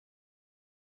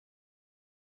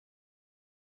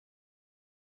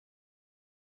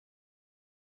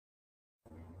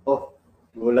Oh,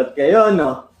 gulat kayo,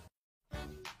 no?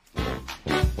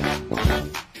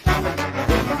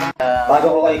 Bago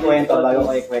ko kayo kwento.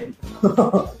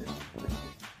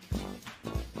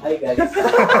 Hi guys.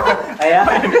 Ayan.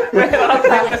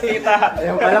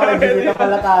 Ayun pala, may bisita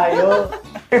pala tayo.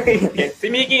 Si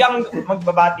Mickey ang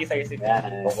magbabati sa'yo. Si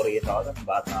Yan. Paborito ako ng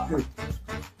bata.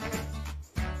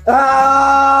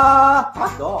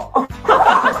 Paso.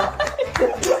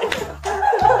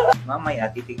 Mamaya,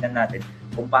 titignan natin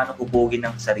kung paano hubugin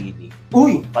ang sarili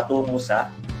Uy! patungo sa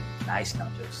nais ng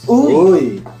Diyos.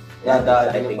 Uy! Yan,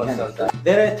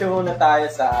 diretso muna tayo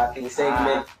sa ating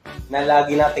segment na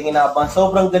lagi nating inabang.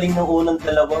 Sobrang galing ng unang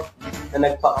dalawa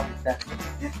na nagpakita.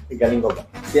 Galing ko ba?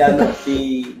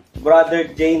 Si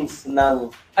Brother James ng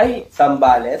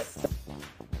Sambales.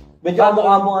 Medyo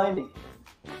kamukha mo ngayon eh.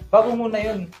 Bago muna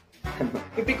yun.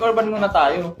 Pipick Orban muna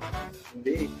tayo.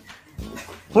 Hindi.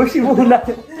 Push muna.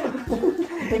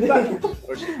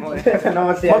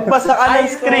 Magbasa ka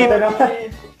ng script.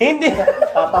 Hindi.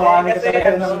 Tatawanin ka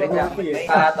talaga ng movie.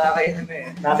 Tatake yun eh.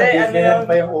 Nasa Disneyland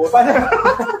pa yung utak.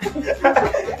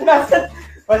 Nasa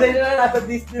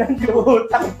Disneyland yung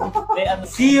utak.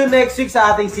 See you next week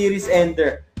sa ating series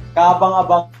ender.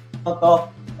 Kabang-abang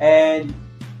to. And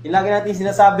yung lagi natin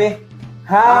sinasabi,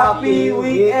 Happy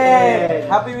Weekend!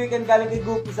 Happy Weekend galing kay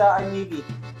Goofy sa Amibi.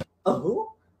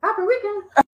 Happy weekend!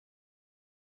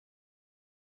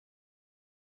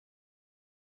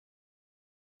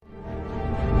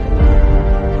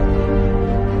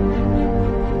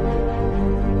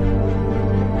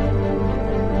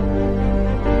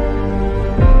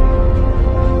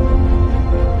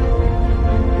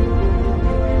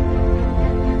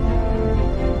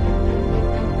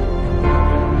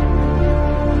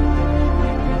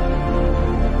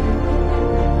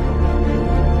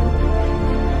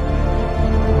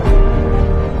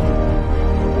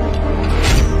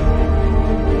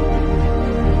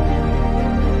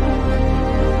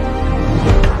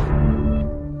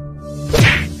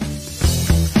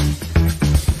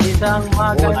 Isang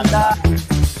maganda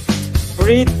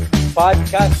Freed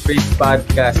Podcast.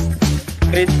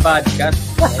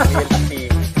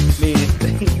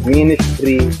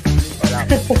 Ministry.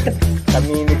 Sa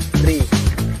ministry.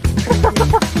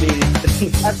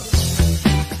 At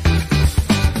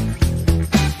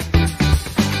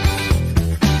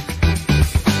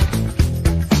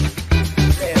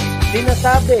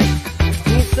sinasabi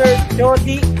ni Sir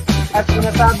Chody at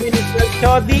sinasabi ni Sir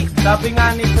Chody, sabi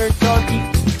nga ni Sir Chody,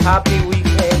 Happy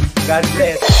Weekend. God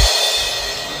bless.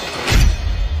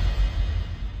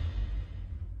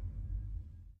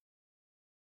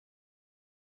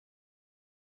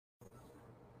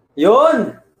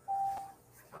 Yun!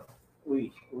 Uy.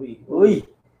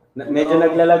 Medyo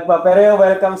naglalag pa. Pero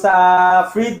welcome sa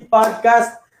Freed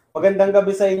Podcast. Magandang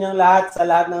gabi sa inyong lahat, sa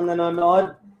lahat ng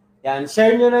nanonood. Yan,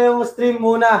 share nyo na yung stream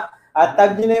muna at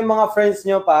tag nyo na yung mga friends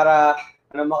nyo para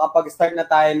makapag-start na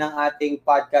tayo ng ating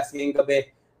podcast ngayong gabi.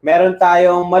 Meron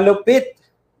tayong malupit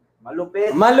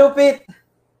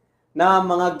na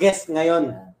mga guest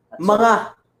ngayon.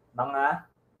 Mga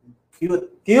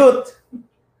cute.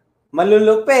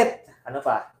 Malulupit. Ano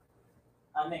pa?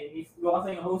 If go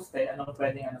kasi yung host eh, anong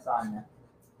pwedeng sa kanya?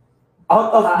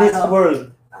 Out of this world.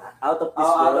 Out of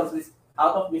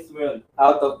this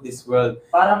world.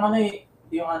 Parang yung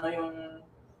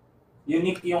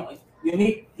Unique.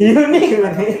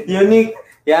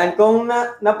 Yan, kung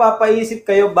napapaisip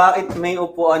kayo bakit may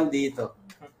upuan dito.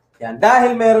 Yan,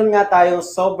 dahil meron nga tayong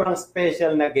sobrang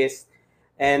special na guest.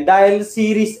 And dahil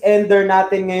series ender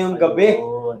natin ngayong gabi,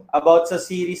 about sa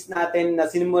series natin na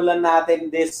sinimulan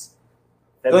natin this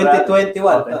February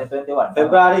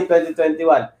 2021.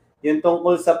 Yung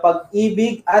tungkol sa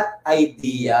pag-ibig at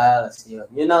ideals.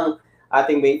 Yun ang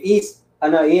ating main is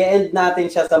i-end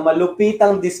natin siya sa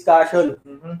malupitang discussion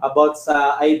about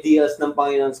sa ideals ng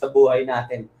Panginoon sa buhay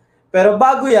natin. Pero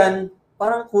bago yan,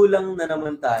 parang kulang na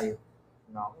naman tayo.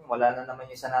 Wala na naman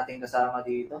yung isa nating kasama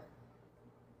dito.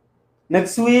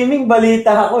 Nag-swimming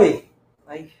balita ako eh.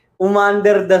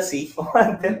 Under the sea.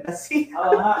 Under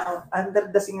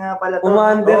the sea nga pala to.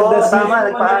 Under the sea. Tama,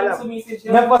 nagpaalam.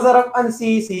 Napasarap ang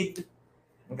sisid.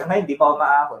 Hanggang ngayon, di pa ako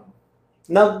maahon.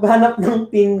 Naghanap ng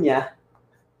pinya.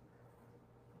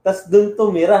 Tas dun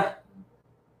tumira.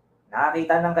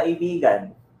 Nakakita ng kaibigan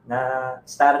na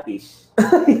starfish.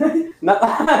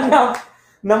 Nakahanap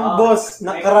ng boss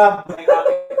na crab. May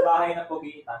kapit-bahay na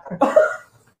pugita.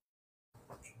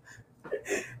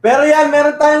 Pero yan,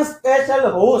 meron tayong special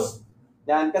host.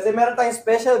 Yan, kasi meron tayong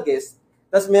special guest,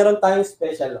 tapos meron tayong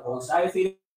special host. Tayo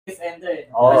series ender.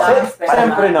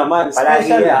 Siyempre naman,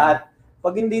 special lahat.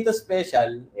 Pag hindi to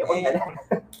special,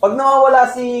 pag nawawala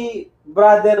si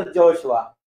Brother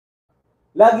Joshua,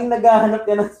 laging naghahanap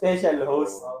ka ng special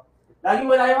host. Laging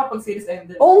wala yung kapag series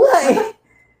ended. Oo nga eh.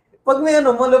 Pag may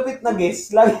malupit na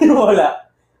guest, laging wala.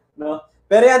 No?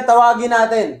 Pero yan, tawagin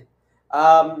natin.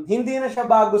 Hindi na siya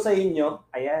bago sa inyo.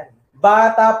 Ayan.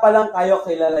 Bata pa lang kayo,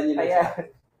 kilala niyo na siya.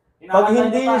 Pag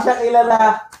hindi niyo siya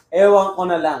kilala, ewan ko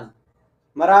na lang.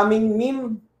 Maraming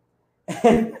meme.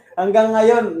 And hanggang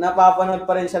ngayon, napapanood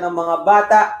pa rin siya ng mga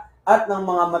bata at ng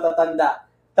mga matatanda.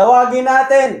 Tawagin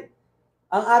natin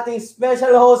ang ating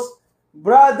special host,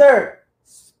 Brother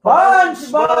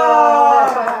SpongeBob!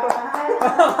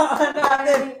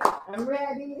 natin. I'm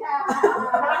ready now.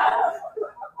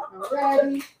 I'm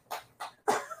ready.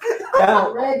 Yeah.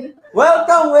 I'm ready.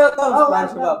 Welcome, Oh,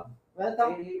 SpongeBob.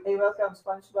 Welcome. Hey, welcome,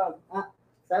 SpongeBob.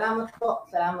 Salamat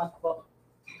po.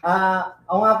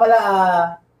 Ako nga pala,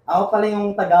 ako pala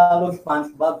yung Tagalog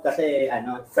SpongeBob kasi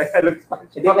Tagalog,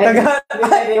 hindi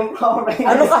pwede yung power.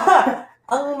 Ano ka?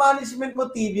 Ang management mo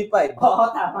TV5. Oo,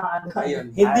 tama.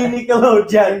 Ayun. Hindi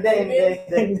Nickelodeon.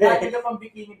 Hindi. Lagi ka pang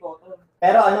bikini bottom.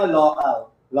 Pero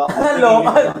local.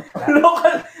 Local.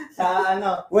 Sa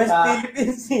West sa,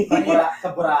 Philippine Sea.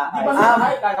 sa Boracay. Di ba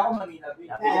sa kaya ko Manila?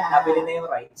 Nabili na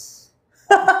yung rights.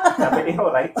 Nabili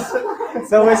yung rights.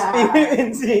 Sa West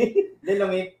Philippine Sea.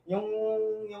 Hindi, yung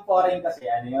foreign kasi,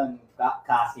 yun,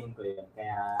 cousin ko yun.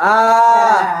 Kaya,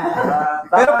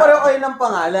 Pero pareho kayo ng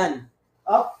pangalan.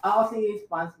 ako si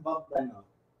SpongeBob,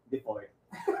 before.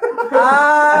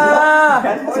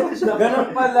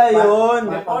 Ganun pala yun.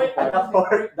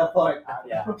 The fourth.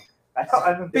 Yeah.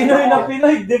 Ano, Pinoy na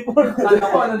Pinoy, deport.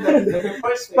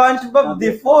 SpongeBob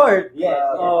Default. Yes.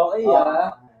 Okay,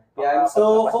 Yan.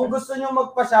 So, kung gusto nyo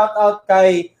magpa-shoutout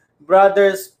kay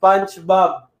Brother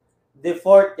SpongeBob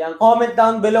Default, yan, comment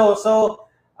down below. So,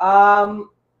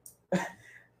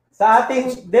 sa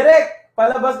ating direct,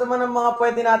 palabas naman ng mga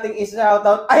pwede nating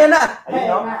i-shoutout. Ayan na!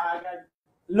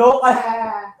 Local.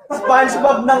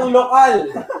 SpongeBob ng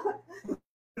lokal.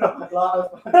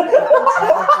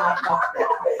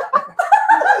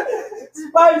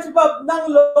 SpongeBob ng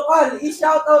lokal.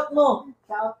 I-shoutout mo.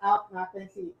 Shout out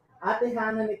natin si Ate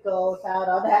Hannah Nicole.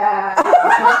 Shout out.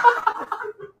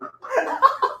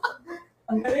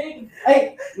 Ang galing.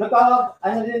 Ay,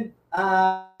 din,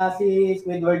 si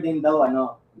Squidward din daw,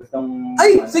 gustong...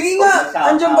 Ay, sige nga!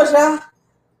 Andiyan ba siya?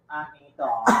 Ito.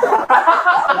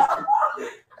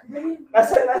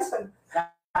 Nasaan?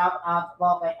 Shout out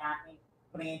po kay aking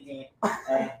Bridget.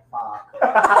 Fuck.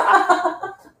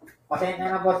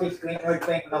 Pasensya na po si Squidward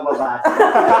po yung nababasa.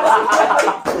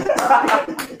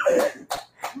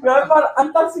 Parang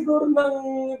antar siguro ng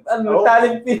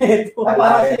talent pineto.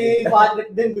 Parang si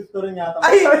Patrick din gusto rin yata.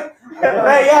 Ay!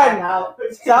 Ayan!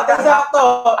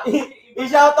 Sakto!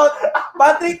 I-shoutout.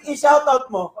 Patrick, i-shoutout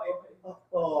mo.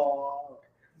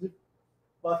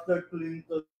 Pastor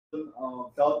Clinton.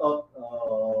 Shout out.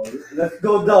 Let's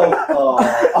go daw.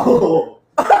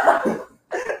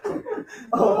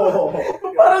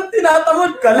 Parang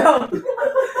tinatamad ka lang.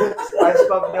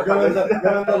 SpongeBob na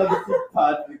Ganun talaga si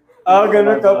Patrick.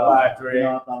 Ganun ka, Patrick.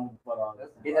 Tinatamad parang.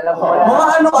 Dinala mo Mga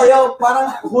ano kayo,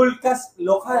 parang Hulkas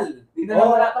lokal. Dinala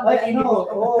wala kang bikini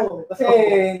bottom. Kasi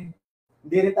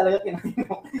hindi rin talaga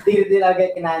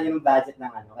kinain yung budget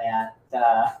ng kaya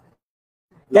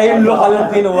Kaya yung lokal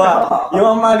ang kinuha. Yung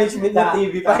ang management ng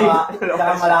TV5.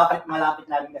 Saka malapit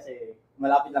lang kasi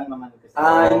malapit lang naman kasi.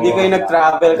 Hindi kayo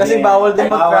nag-travel. Kasi bawal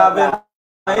din mag-travel.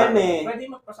 Ayun eh. Pwede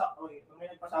magpasok. Okay, kung may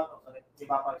nagpasok, di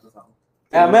ba pa ito?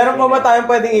 Meron pa ba tayong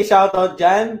pwedeng i-shoutout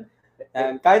dyan?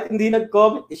 Yan. Kahit hindi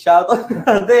nag-comment, i-shoutout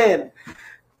natin.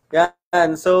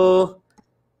 Yan. So,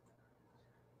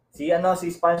 si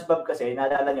SpongeBob kasi,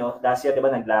 naalala nyo, last year, di ba,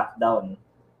 nag-lockdown.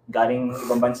 Galing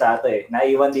ibang bansa ito eh.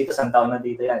 Naiwan dito, isang taon na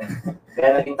dito yan.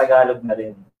 Kaya naging Tagalog na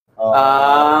rin.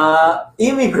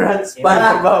 Immigrant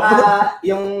SpongeBob.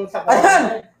 Yung sa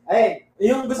Ayan!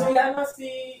 yung Gusto niya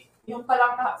yung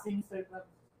palangka, si Mr. Crab.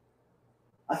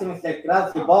 si Mr.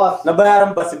 Krabs, si Boss.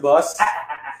 Nabayaran ba si Boss?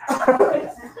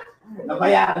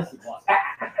 Nabayaran si Boss.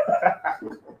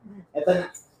 Ito,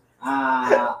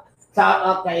 shout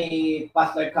out kay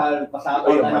Pastor Carl, shout out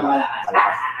ng malakas.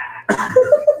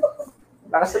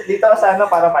 Dito sa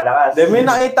para malakas. May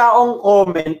nakita akong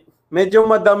comment, medyo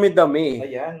madami-dami.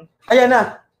 Ayan. Ayan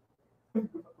na.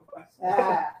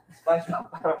 SpongeBob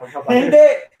para magkabalik. Hindi.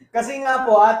 Kasi nga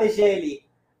po, Ate Shelly,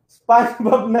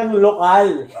 SpongeBob ng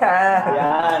lokal.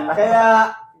 Yan.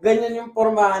 Kaya, ganyan yung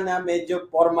pormahan na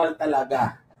medyo formal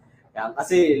talaga. Yan.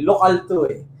 Kasi lokal to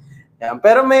eh. Yan.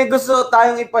 Pero may gusto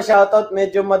tayong ipa-shoutout,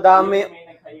 medyo madami. May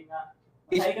nag-hi na.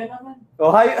 Hi ka naman.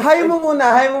 Hi mo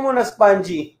muna. Hi mo muna,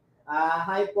 Spongy.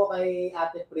 Hi po kay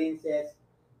Ate Princess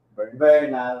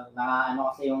Bernal.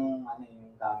 Kasi yung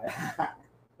camera.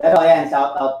 Pero ayan,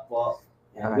 shout out po.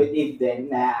 Yan. Good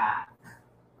evening na.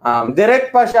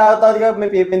 Direct pa shoutout ka, may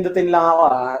pipindutin lang ako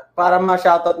para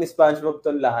ma-shoutout ni SpongeBob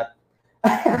tong lahat.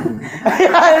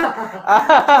 Ayan.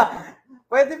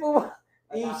 Pwede po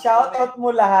i-shoutout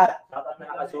mo lahat. Shoutout na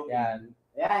naka-zoom. Yan.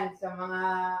 Ayan, sa mga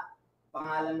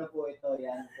pangalan na po ito,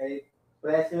 yan. Kay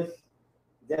Precious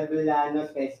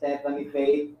Jabulanos, kay Stephanie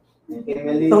Faith, kay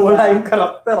Melissa. Wala yung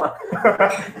karakter.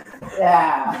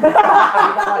 Yeah.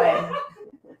 Kita ko rin.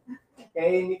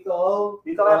 Kay Nicole.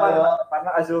 Dito kayo parang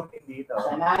naka-zoom in dito.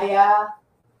 Sanaya.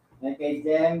 Yan kay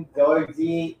Jem,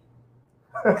 Georgie.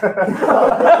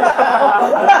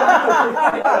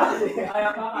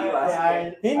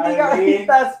 Hindi ka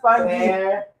kita, Spongy.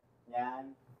 Claire. Yan.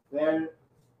 Claire.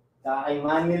 Saka kay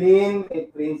Manilyn, kay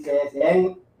Princess.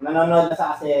 Yan. Nanonood na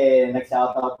sa kasi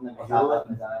nag-shoutout na sa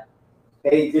akin.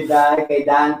 Kay Juday, kay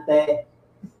Dante.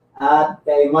 At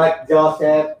kay Mark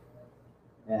Joseph.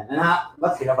 Yan.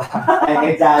 Ba't Sila ba?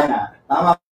 kay Jana.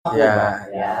 Tama po Yeah. ba?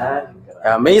 Yan.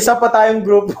 Yeah, may isa pa tayong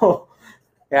grupo.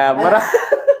 Yeah,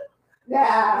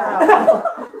 Yeah.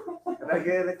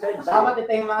 Nag-recharge. Dapat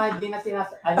ito yung mga hindi na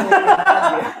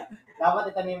dapat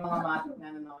ito na yung mga matik na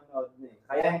nanonood na eh.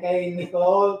 Kaya kay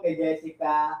Nicole, kay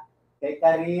Jessica, kay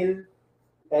Karil,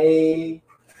 kay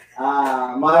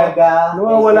Marga,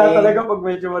 Nawawala kay talaga pag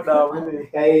medyo madami eh.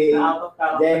 kay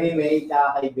Jenny May,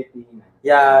 tsaka kay Bettina.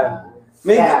 Yan.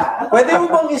 May, Yeah. pwede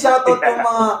mo bang i-shoutout yung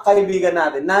mga kaibigan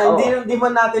natin na hindi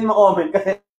man natin ma-comment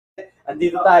kasi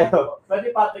andito tayo.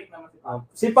 Pwede Patrick naman si Patrick.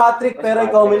 Si Patrick, pero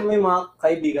i-comment mo yung mga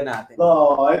kaibigan natin.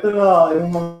 So, ito na yung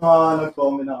mga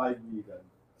nag-comment na kaibigan.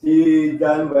 Si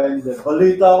John Wendell.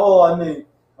 Balita ko,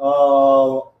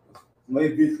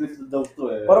 may business na daw to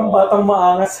eh. Parang batang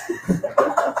maangas.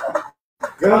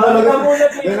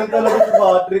 Ganun talaga si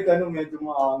Patrick, medyo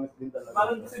maangas din talaga.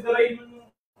 Parang si Doraemon yung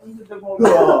mo.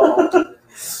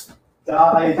 Tsaka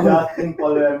kay Justin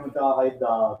Palermo, tsaka kay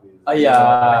David.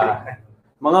 Ayan.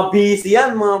 Mga busy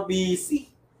yan, mga busy.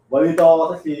 Balita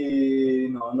ko kasi si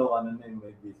Nono,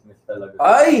 may business talaga.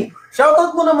 Ay!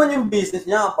 Shoutout mo naman yung business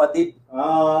niya, kapatid.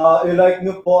 I-like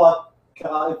nyo po at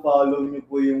tsaka i-follow nyo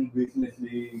po yung business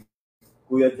ni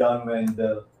Kuya John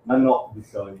Wendell na Knock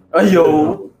Design. Ayo!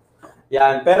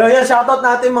 Yan. Pero yan, shoutout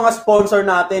natin mga sponsor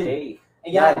natin. Okay.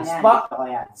 Ayan,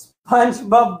 yan.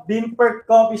 SpongeBob Beanpert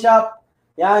Coffee Shop.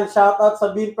 Yan, shoutout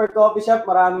sa Beanpert Coffee Shop.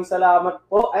 Maraming salamat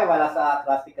po. Ay, wala sa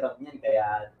Krusty Krab niyan,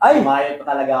 kaya Ay! umayot pa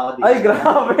talaga ako dito. Ay,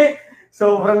 grabe!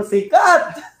 Sobrang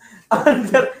sikat!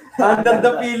 Under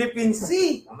the Philippine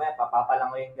Sea. Mamaya,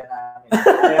 papapalangoyin ka namin.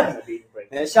 Ayan, sa beat break.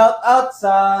 Shout out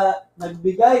sa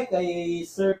nagbigay kay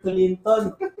Sir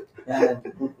Clinton. Yan.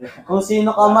 Kung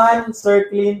sino ka man, Sir Ay,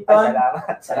 Clinton.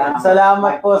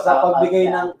 Salamat po sa pagbigay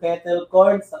ng kettle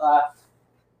corn saka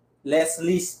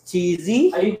Leslie's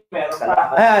Cheesy. Ay, meron pa.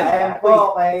 Salamat. Ayan. Ayan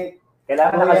po, kay... Kailangan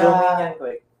Kuya- naka-zoom in yan,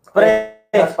 quick. Pre,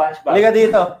 Sa SpongeBob. halika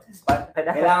dito.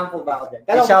 Kailangan po ba ako dyan?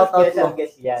 I-shout out special mo.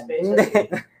 guest yan. Hindi.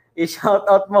 I-shout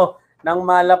out mo ng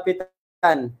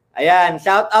malapitan. Ayan,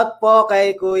 shout out po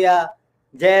kay Kuya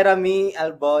Jeremy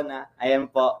Albona. Ayan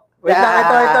po. Wait lang,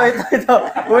 ito.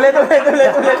 Ulit.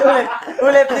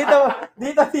 Ulit, dito.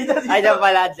 Ay,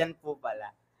 dyan po pala.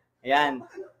 Ayan.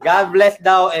 God bless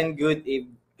daw and good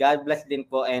evening. God bless din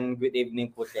po and good evening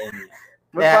po sa inyo.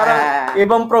 Mas parang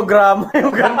ibang programa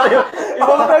yung ganito yung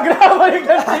ibang programa yung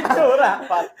ganito yung tsura.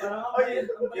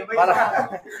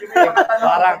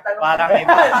 Parang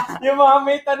iba. Yung mga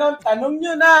may tanong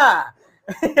nyo na.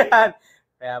 Ayan.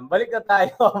 Ayan, balik na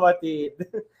tayo, kapatid.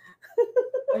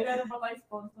 Ay, meron pa tayo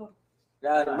sponsor.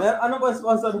 Yan. Ano ba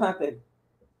sponsor natin?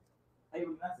 Ay,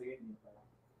 huwag na. Sige.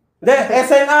 Hindi,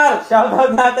 SNR!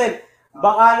 Shoutout natin.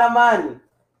 Baka naman.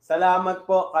 Salamat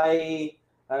po kay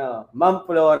Ma'am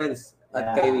Florence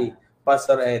at kay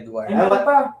Pastor Edward. Ay, meron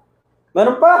pa.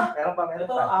 Meron pa? Meron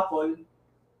Ito, pa. Apple.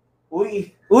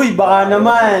 Uy, baka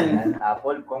naman. Ayan,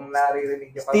 Apple, kung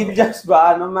naririnig nyo pa. Steve Jobs,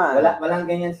 baka naman. Walang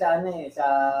ganyan sa sa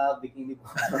bikini po.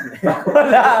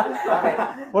 Wala.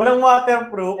 Walang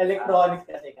waterproof. Electronics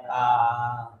kasi.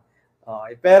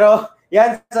 Okay. Pero,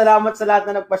 yan, salamat sa lahat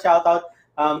na nagpa-shoutout.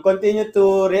 Continue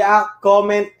to react,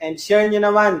 comment, and share nyo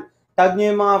naman. Tag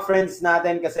nyo yung mga friends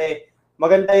natin kasi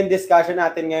maganda yung discussion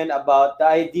natin ngayon about the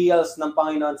ideals ng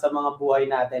Panginoon sa mga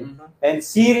buhay natin. And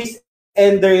series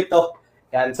ender ito.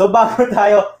 Yan. So, bago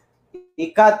tayo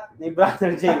i-cut ni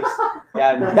Brother James.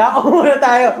 Yan. Dako muna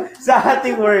tayo sa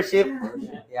ating worship.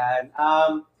 Yan.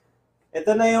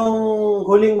 Ito na yung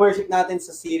huling worship natin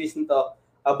sa series nito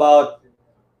about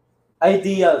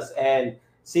ideals. And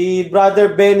si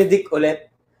Brother Benedict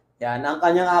ulit. Yan. Ang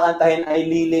kanyang kakantahin ay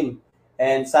Lilim.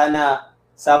 And sana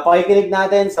sa pakikinig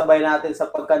natin, sabay natin sa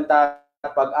pagkanta,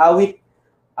 pag-awit,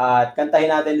 At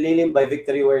kantahin natin Lilim by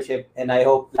Victory Worship. And I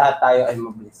hope lahat tayo ay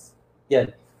mabliss.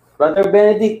 Yan. Brother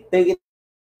Benedict, take it.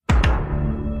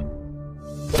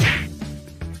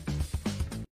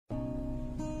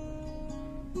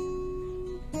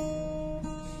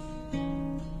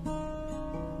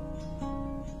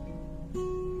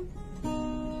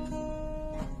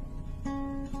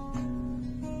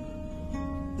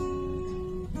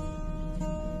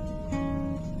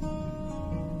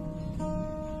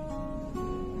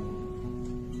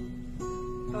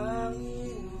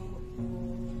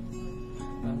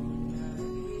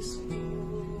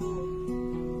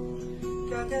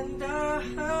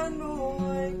 Kagandahan mo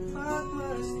ay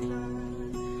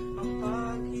pagmasdan ang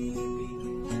pag-ibig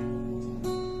mo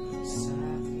sa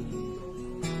akin.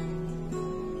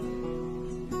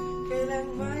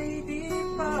 Kailan may di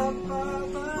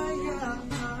papabayaan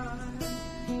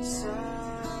sa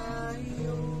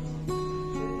iyong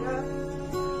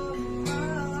lamang.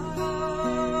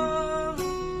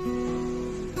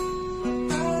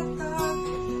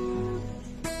 Matatakot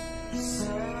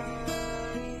sa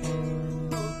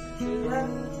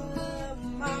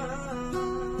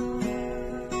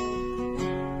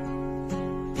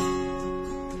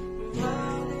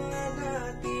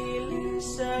mananatili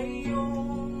sa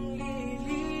iyong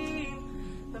lilim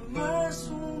na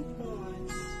masumpungan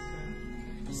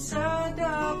sa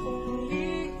dakong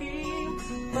lihim.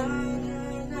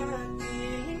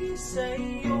 Mananatili sa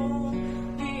iyong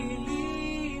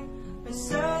lilim na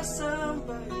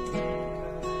sasambahin ka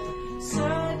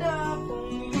sa dakong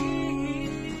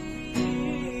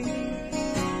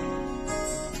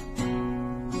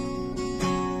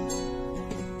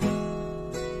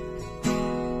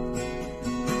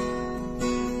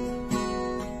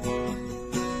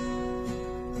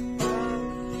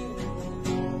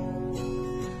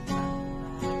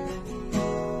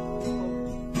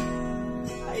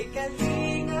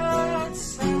kalingat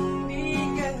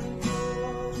sandigan ko,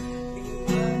 di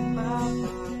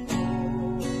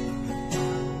magpapago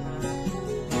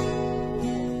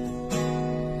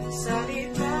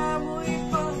salita mo'y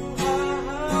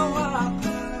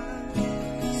panghahawakan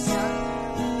sa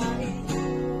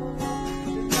iyong lamang.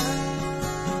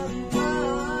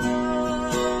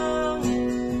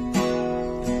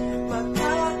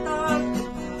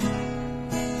 Matatakot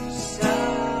sa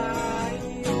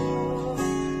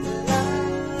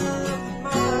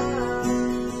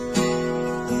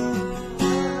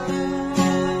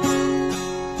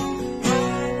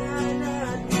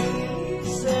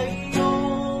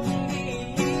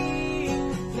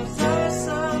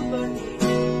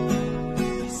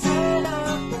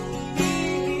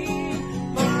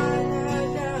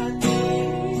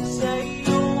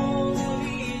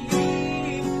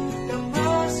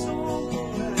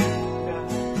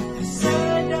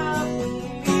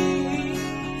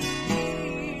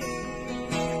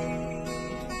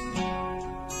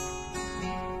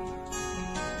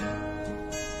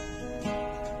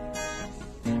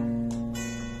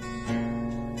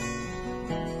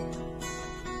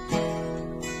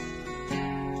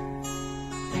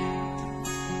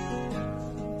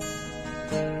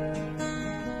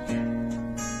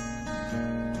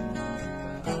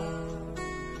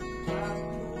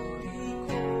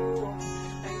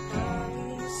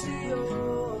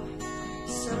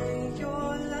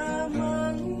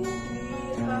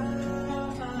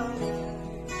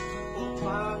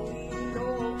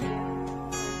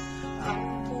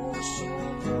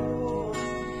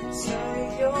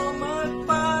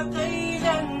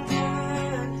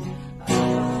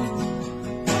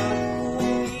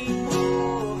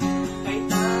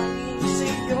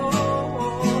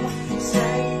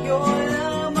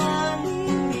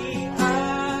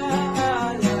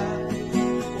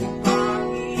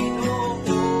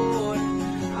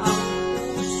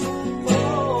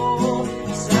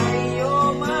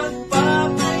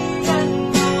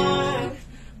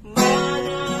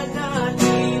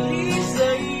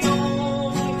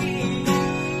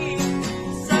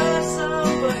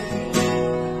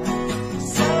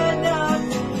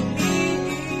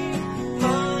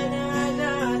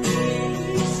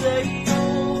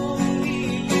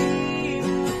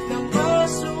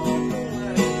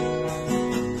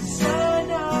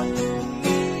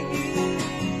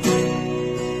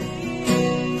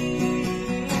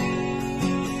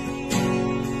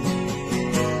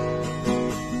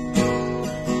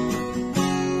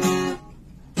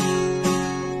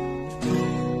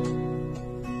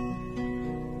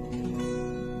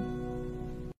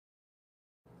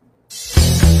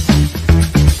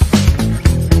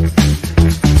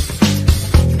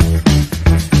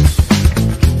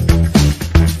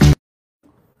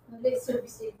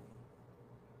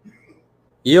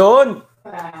Yun!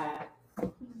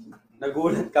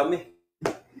 Nagulat kami.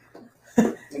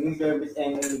 Naging service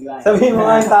ending bigla. Sabihin mo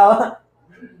nga yung tawa.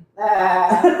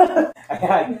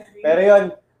 Ayan. Pero yun,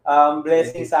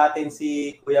 blessing sa atin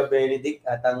si Kuya Benedict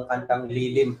at ang kantang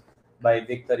Lilim by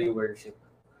Victory Worship.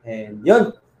 And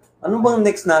yun, ano bang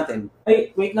next natin?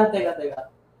 Ay, wait lang, teka.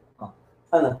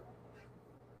 Ano?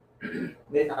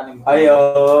 Hindi, nakalimutan.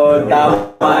 Ayun,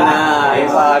 tama na.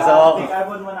 Ipasok. Si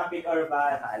Carbon mo na pick or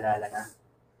ban. Naalala na.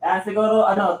 Yan, siguro,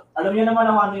 alam niyo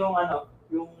naman yung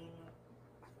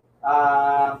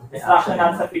instruction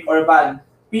natin sa pick or ban.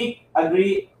 Pick,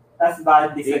 agree, tas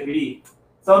ban, disagree.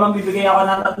 So, nang bibigay ako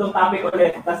ng 3 topic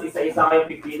ulit, tas isa-isa kayo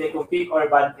pipili kung pick or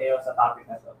ban kayo sa topic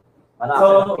na to. So,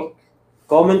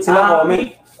 Comment sila, comment.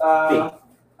 pick, Pick.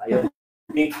 Ayun.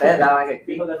 Pick. Tayo, tama kayo.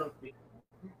 pick o ganun, pick.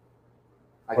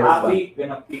 Agad ba? Pick,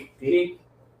 ganun, pick. Pick.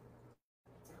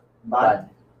 Ban.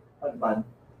 Ban.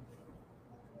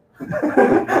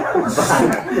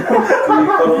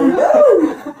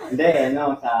 Hindi,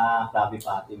 sa Krabby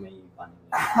Patty may pan.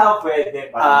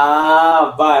 Pwede pa.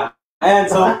 Ban. Ayan,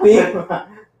 so pick.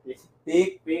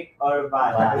 Pick. Pick or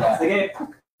ban. Ban. Sige.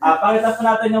 Pagkatapos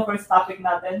natin yung first topic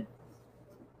natin.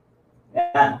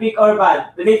 Yan, pick or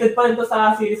ban. Related pa rin to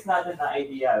sa series natin na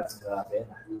ideas. Grabe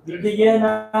na. Bibigyan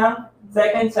ng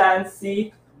second chance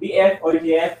si BF or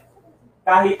GF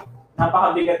kahit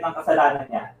napakabigat ng kasalanan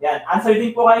niya. Yan. Answer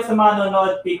din po kayo sa mga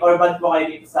nanonood. Pick or ban po kayo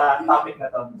dito sa topic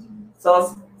na to.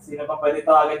 So, sino bang pwede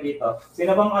tawagan dito?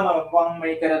 Sino bang mukhang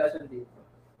may karelasyon dito?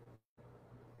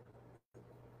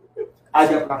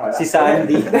 Joke lang wala. Si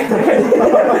Sandy.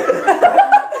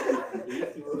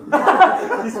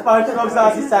 Si SpongeBob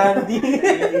sa si Sandy.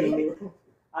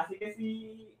 Sige si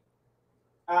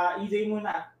EJ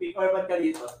muna. Pick or ban ka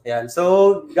dito. Yan.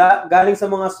 So, galing sa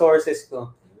mga sources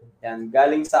ko. Yan.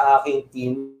 Galing sa aking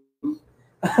team.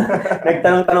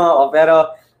 Nagtanong-tanong ako. Pero,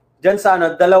 dyan sa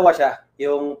dalawa siya.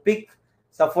 Yung pick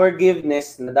sa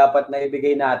forgiveness na dapat na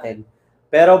ibigay natin.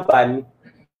 Pero ban,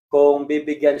 kung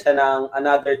bibigyan siya ng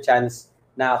another chance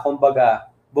na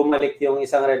kumbaga bumalik yung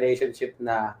isang relationship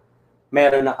na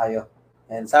meron na kayo.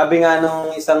 And sabi nga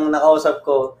nung isang nakausap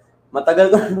ko, matagal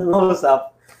ko na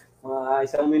nakausap, mga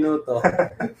 1 minuto.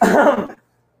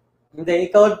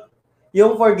 Hindi, ikaw,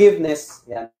 yung forgiveness,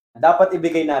 yan, dapat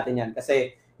ibigay natin yan.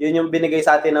 Kasi yun yung binigay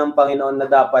sa atin ng Panginoon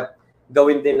na dapat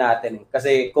gawin din natin.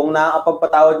 Kasi kung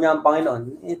nakakapagpatawad niya ang Panginoon,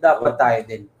 dapat tayo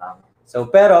din. So,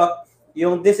 pero,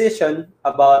 yung decision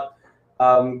about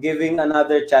giving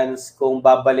another chance kung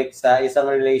babalik sa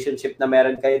isang relationship na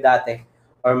meron kayo dati,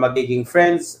 or magiging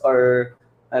friends, or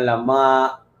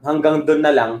mga hanggang doon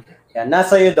na lang, yan,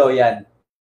 nasa iyo daw yan.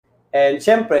 And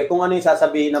syempre, kung ano yung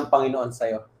sasabihin ng Panginoon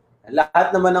sa'yo.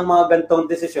 Lahat naman ng mga gantong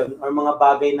decision or mga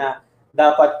bagay na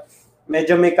dapat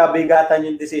medyo may kabigatan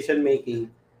yung decision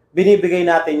making, binibigay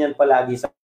natin yan palagi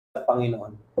sa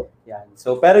Panginoon. Yan.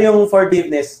 So, pero yung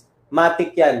forgiveness,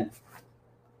 matik yan.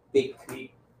 Pick.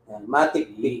 Yan.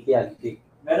 Matik, pick yan. Pick.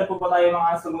 Meron po ba tayo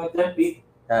mga sumunod dyan, pick?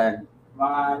 Yan.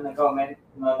 Mga nag-comment,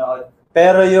 nanonood.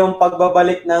 Pero yung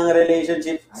pagbabalik ng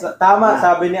relationship, tama,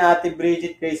 sabi ni Ate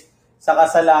Bridget Grace, sa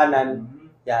kasalanan,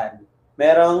 yan.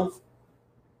 Merong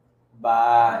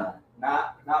ban.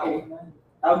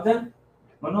 Tawag dyan?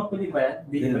 Monopoly ba yan?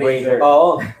 Deal breaker.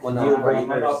 Oo. Deal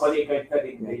breakers. Monopoly card ka,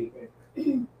 deal breaker.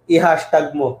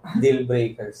 I-hashtag mo, deal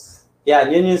breakers. Yan,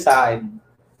 yun yung sa akin.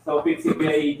 So, pick si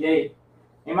Kuya EJ.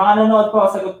 Yung mga nanonood po,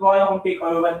 sagot po kayo kung pick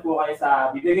or ban po kayo sa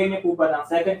bibigyan niyo po ba ng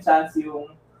second chance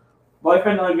yung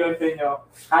boyfriend or girlfriend niyo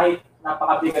kahit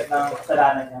napakabigat ng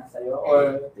kasalanan niya sa'yo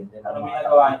or ano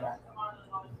ginagawa niya.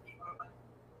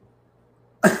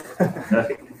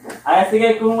 Ay,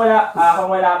 sige, kung wala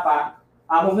pa,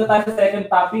 move na tayo sa second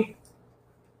topic.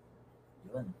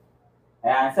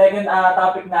 Ayan, second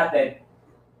topic natin.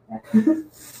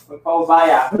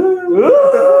 Magpaubaya.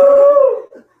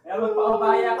 Kaya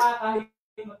magpaubaya ka kahit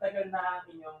matagal na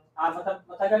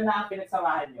ang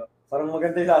pinagsamahan nyo. Parang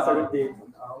maganda yung sasagot dito.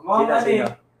 Mukhang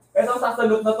pero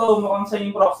sasagot na to, mukhang siya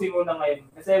yung proxy muna ngayon.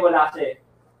 Kasi wala siya eh.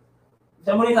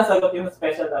 Siya muna yung sasagot yung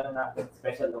special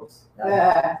host.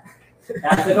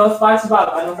 So, SpongeBob,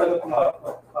 anong sagot mo?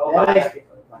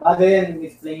 Bago yun,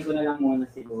 explain ko na lang muna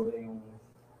siguro yung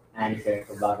answer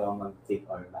ko bago ako mag-pick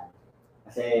or ban.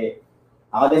 Kasi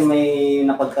ako din may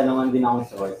napagtanungan din akong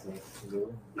sources.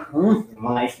 Yung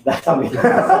mga isda sa may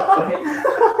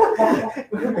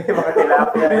Mga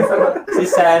tilapia. Si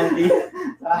Sandy.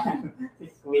 si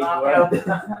Squidward.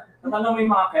 Natanong mo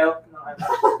yung mga kelp ng ano.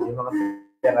 Yung mga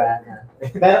pirana.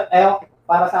 Pero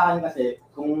para sa akin kasi,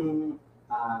 kung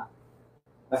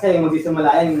kasi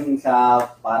magsisimula yun sa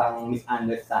parang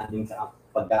misunderstanding sa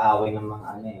pagkaaway ng mga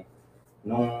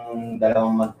nung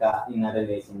dalawang in a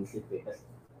relationship eh. Kasi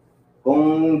kung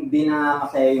di na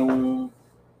masaya yung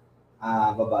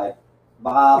babae,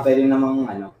 baka pwede namang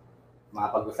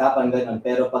mapag-usapan gano'n.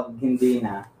 Pero pag hindi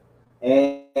na,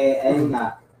 ayun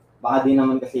na, baka di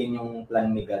naman kasi yun yung plan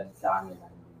ni God sa kanila.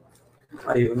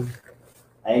 Ayun.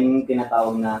 Ayun yung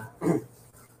tinatawag na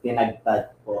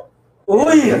tinagtad po.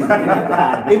 Uy!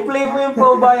 I-play mo yung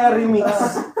Paubaya remix.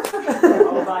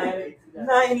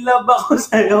 Na-in-love ako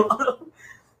sa'yo.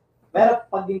 Pero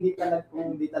pag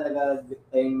kung hindi talaga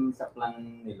ayun sa plan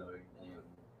ni Lord, ayun.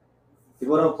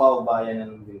 Siguro paubaya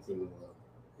na lang din siguro.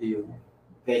 Ayun.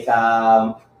 Kaysa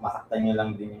masaktan nyo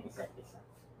lang din yung isa't isa.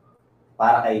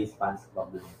 Para kay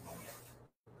SpongeBob lang.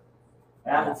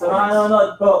 Ayan, sa mga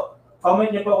nanonood po, comment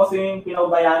niyo po kasi yung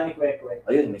pinaubayaan ni Kwekwe.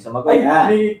 Ayun, may sumagot. Ay, Ayan.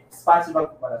 may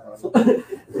SpongeBob pala to.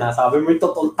 Nasabi mo yung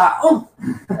totoong tao.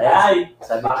 Ay,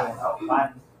 Sabi ko,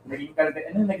 fan. Naging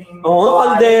naging... Oo,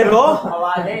 kaldero.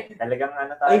 Kawali. talagang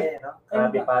tayo, no?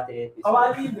 Krabby Patty episode.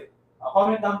 Kawali.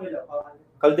 Comment down below. Kawali.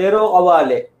 Kaldero o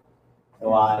kawali?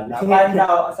 Wala. Fan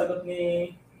daw, ang sagot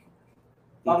ni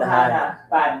Ma'am Tita Hana.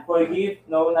 Fan, forgive,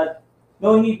 no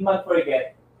need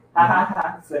mag-forget.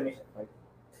 Hahaha, exclamation point.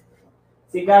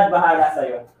 Si God bahala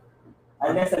sa'yo.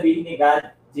 Ano yung sabihin ni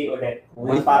God, G ulit.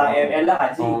 Uy. Parang ML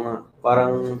lang, G. Oo nga.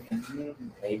 Parang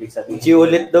May ibig sabihin. G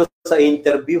ulit daw sa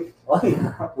interview. Oy,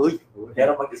 Uy.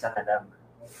 pero mag-isa ka lang.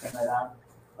 Ano lang.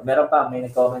 Meron pa, may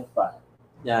nag-comment pa.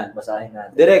 Yan. Basahin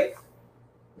natin. Direct.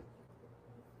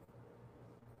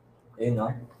 Ayun,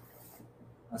 no?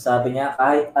 Ang sabi niya,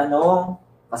 kahit anong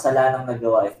kasalanang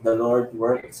nagawa, if the Lord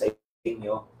works sa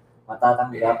inyo,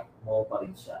 matatanggap mo pa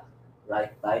rin siya.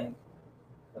 Right time,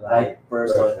 right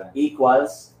person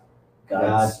equals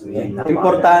God's will.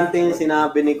 Importante yung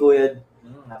sinabi ni Kuya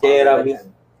Napakaganda Jeremy. yan.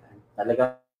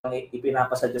 Talagang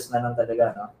ipinapasa Diyos na lang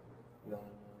talaga, no? Yung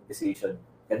decision.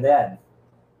 Ganda yan.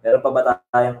 Meron pa ba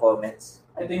tayong comments?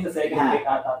 Ito yung sa second pick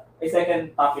ata. Second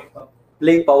topic to.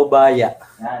 Play Paubaya.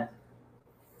 Yan.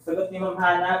 Sagot ni Ma'am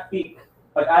Hana, pick.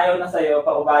 Pag ayaw na sa'yo,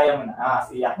 paubaya mo na.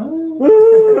 Siyak.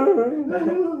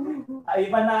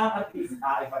 Iba na ang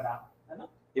artista. Iba na. Ano?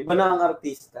 Iba na ang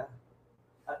artista.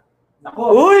 Naku!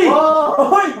 Uy!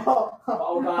 Uy!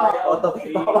 Paubaya.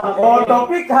 Autopic.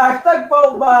 Autopic, hashtag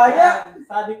Paubaya.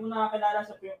 Sabi ko nakakilala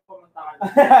siya yung pumunta ka.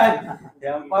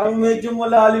 Yan, parang medyo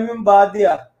malalim yung body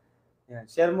Yan,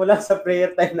 share mo lang sa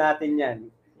prayer time natin yan.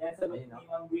 Yan sabi ni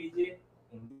Ma'am Bridget,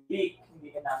 pick. Hindi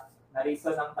ka na.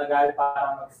 Na-reason ng tagal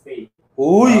para mag-stay.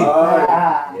 Uy!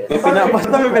 Yes.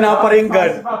 May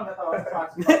pinaparinggan. SpongeBob na to,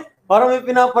 SpongeBob. Parang may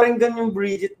pinaparinggan yung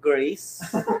Bridget Grace.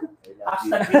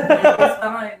 Hashtag breakers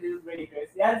naman, hindi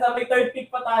breakers. Yan, sa may third pick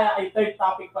pa tayo, third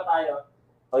topic pa tayo.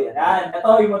 Oh, yan. Yan, ito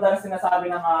yung madalas sinasabi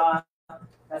ng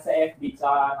nasa FB,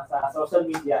 tsaka nasa social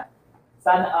media.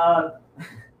 Sana,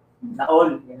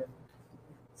 na-all.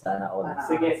 Sana all.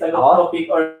 Sige, sagot Ako?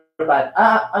 topic or bad.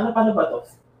 Ano ba to?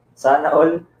 Sana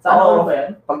all. Sana Oo. all ba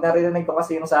yan? Pag narinig ko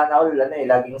kasi yung sana all,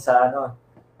 laging sa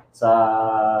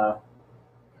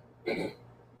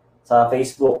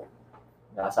Facebook.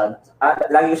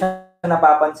 Lagi ko siya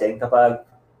napapansin kapag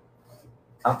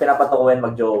ang pinapatukuyan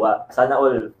mag-jowa. Sana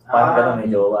all, parang ganun may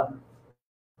jowa.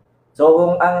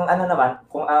 So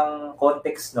kung ang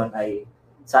context nun ay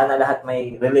sana lahat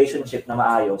may relationship na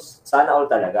maayos, sana all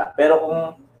talaga. Pero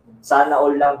kung sana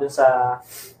all lang dun sa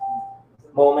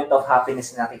moment of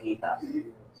happiness na nakikita,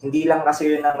 hindi lang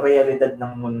kasi yun ang realidad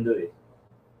ng mundo eh.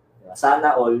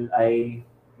 Sana all ay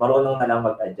marunong na lang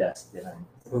mag-adjust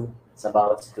sa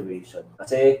bawat situation.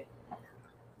 Kasi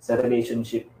sa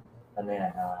relationship,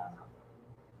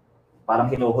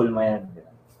 parang hinuhulma yan.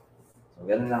 So,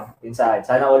 ganun lang. Yun sa akin.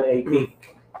 Sana all ay pick.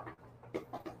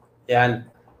 Yan.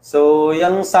 So,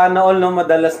 yung sana all, no,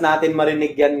 madalas natin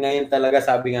marinig yan ngayon talaga,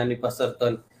 sabi nga ni Pastor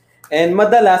Ton. And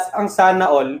madalas, ang sana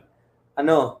all,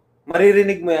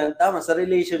 maririnig mo yan, tama, sa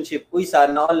relationship, uy,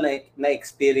 sana all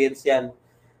na-experience yan.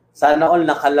 Sana all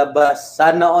nakalabas.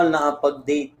 Sana all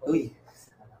nakapag-date. Uy,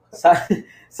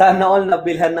 sana all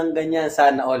nabilhan ng ganyan.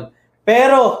 Sana all.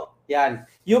 Pero, yan,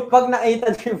 yung pag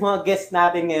nakita niyo yung mga guests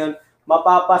natin ngayon,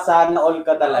 mapapasana all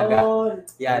ka talaga.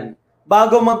 Yan.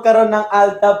 Bago magkaroon ng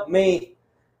Aldab May,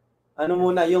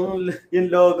 yung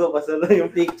logo, pasalo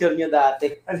yung picture nyo dati.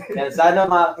 Yan, sana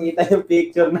makakita yung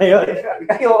picture na yun.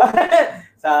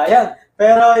 Sayang.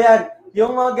 Pero yan,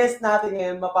 yung mga guests natin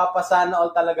ngayon, mapapasana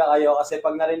all talaga kayo kasi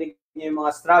pag narinig niyo yung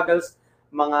mga struggles,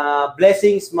 mga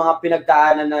blessings, mga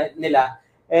pinagdaanan nila,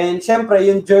 and syempre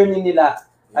yung journey nila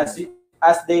as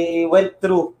they went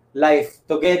through life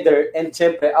together and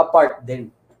syempre apart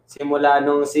din. Simula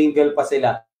nung single pa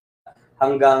sila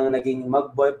hanggang naging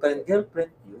mag-boyfriend,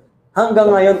 girlfriend,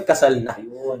 hanggang ngayon kasal na.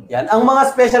 Ayun. Yan. Ang mga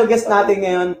special guest natin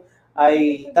ngayon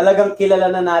ay talagang kilala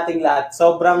na nating lahat.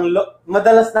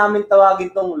 Madalas namin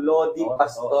tawagin tong Lodi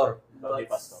Pastor. Lodi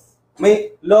Pastor.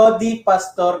 May Lodi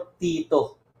Pastor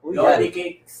Tito. Lodi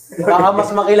Cakes. Baka mas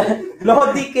makilala.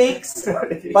 Lodi Cakes,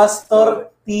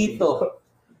 Pastor Tito.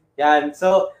 Yan.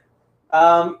 So,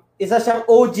 isa siyang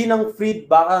OG ng Freed.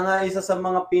 Baka nga isa sa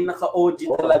mga pinaka-OG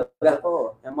talaga.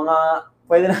 Yung mga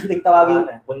pwede nating tawagin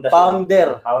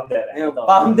founder. Ayun,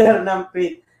 founder ng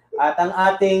Freed. At ang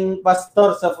ating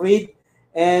pastor sa Freed.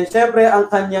 And syempre,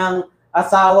 ang kanyang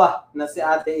asawa na si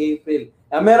Ate April.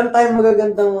 Meron tayong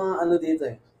magagandang ano dito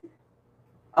eh.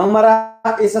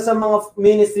 Isa sa mga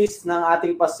ministries ng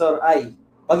ating pastor ay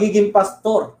pagiging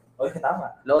pastor. Oy,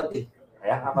 tama. Lodi.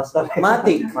 Kaya nga, pastor.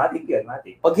 Matik. Matik yun,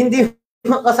 matik. Pag hindi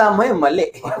makasama yun, mali.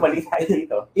 Mali tayo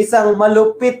dito. Isang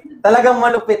talagang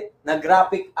malupit na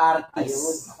graphic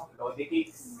artist. Ayun. Lodi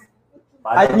Cakes.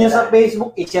 Add nyo sa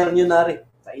Facebook, i-share nyo na rin.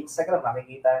 Sa Instagram,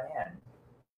 makikita niya yan.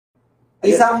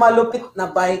 Isang malupit na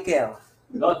biker.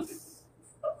 Lodi.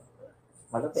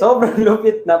 Malupit. Sobrang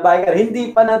lupit na biker. Hindi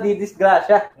pa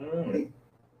nadidisgrasya.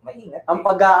 Maingat. Ang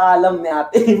pag-aalam ni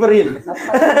Ate April.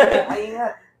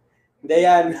 Maingat. Hindi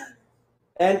yan.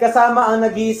 And kasama ang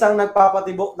nag-iisang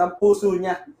nagpapatibok ng puso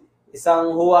niya.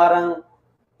 Isang huwarang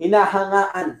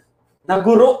hinahangaan na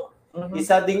guro.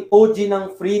 Isa ding OG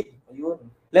ng Freed. Ayun.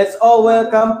 Let's all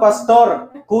welcome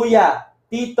Pastor, Kuya,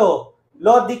 Tito,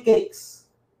 Lodi Cakes,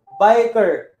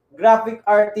 biker, graphic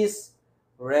artist,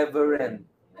 Reverend.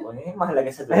 Ay,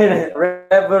 mahalaga sa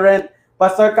Reverend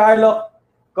Pastor Carlo,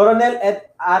 Coronel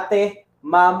at Ate,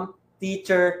 Ma'am,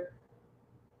 Teacher,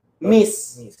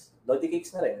 Miss, Lodi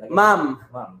Cakes na rin. Ma'am,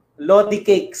 Lodi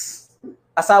Cakes,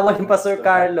 asawa ni Pastor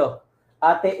Carlo,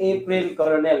 Ate April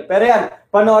Coronel. Pero yan,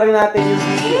 panoorin natin yung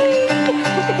video.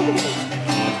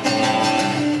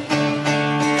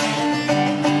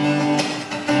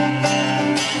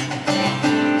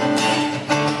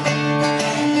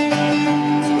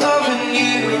 Loving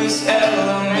you is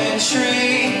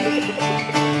elementary.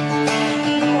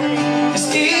 It's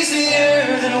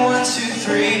easier than 1, 2,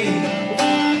 3.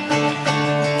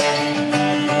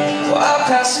 Well, I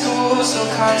passed school, so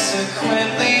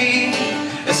consequently,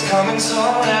 it's coming so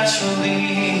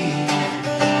naturally.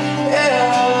 Yeah,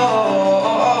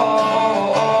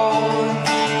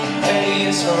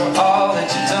 thanks for all that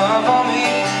you've done for me.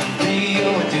 Be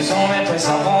with you's the only place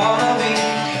I wanna be.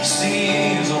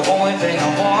 See you's the only thing I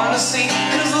wanna see.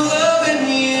 'Cause loving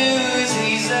you is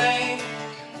easy.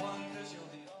 One, 'cause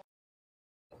you're the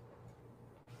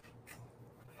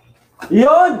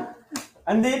Yun!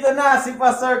 Andito na si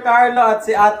Pastor Carlo at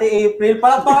si Ate April.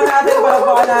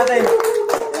 Palakpakan natin.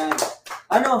 Yan.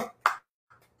 Ano?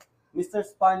 Mr.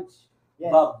 Sponge, Yes.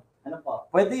 Bob, Ano po?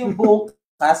 pwede yung buong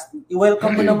cast,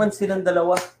 i-welcome mo naman silang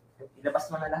dalawa. Ilabas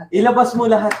mo na lahat. Ilabas mo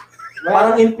lahat.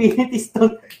 Parang Infinity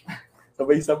Stone.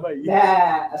 Sabay-sabay.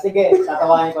 Yeah. Sige,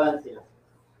 tatawanin ko lang sila.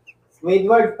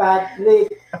 Squidward, Patrick,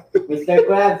 Mr.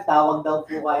 Krabs, tawag daw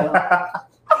po kayo.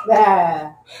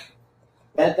 Yeah.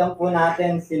 Welcome po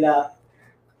natin sila,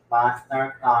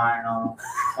 Pastor Carlo,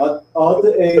 at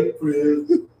April,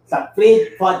 sa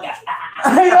Freed Podcast.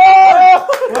 Ayun!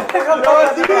 Welcome po,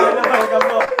 Pastor Carlo. Welcome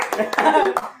po.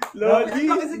 Lodi!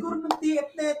 Laki siguro ng TF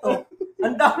na ito.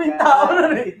 Ang daming tao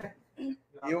na rin.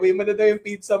 Iuwi mo na daw yung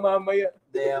pizza mamaya.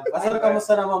 Damn. Pastor,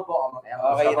 kamusta naman po?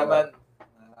 Okay naman.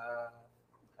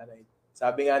 Alright.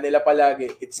 Sabi nga nila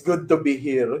palagi, it's good to be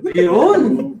here.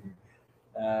 Yun!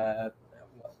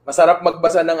 Masarap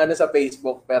magbasa ng ano sa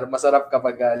Facebook, pero masarap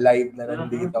kapag live na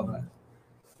nandito ka.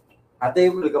 Ate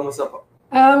April, kamusta po?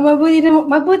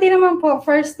 Mabuti naman po.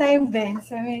 First time din.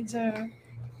 So medyo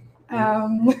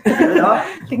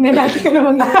tignan natin kung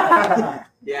ano mangyayari.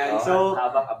 Yan. So,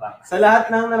 habang-habang. sa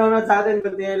lahat ng nanonood sa atin,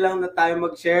 continue lang na tayo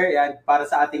mag-share. Yan, para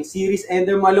sa ating series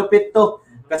ender, malupit to.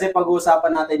 Kasi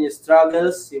pag-uusapan natin yung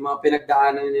struggles, yung mga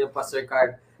pinagdaanan ni Pastor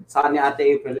Card sa ni Ate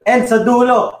April. And sa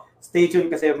dulo, stay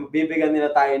tuned kasi bibigyan nila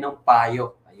tayo ng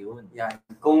payo. Ayun. Yan.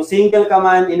 Kung single ka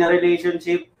man, in a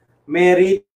relationship,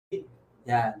 married,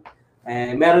 yan.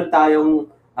 Meron tayong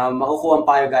makukuha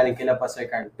payo galing kila Pastor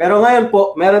Card. Pero ngayon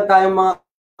po, meron tayong mga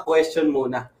question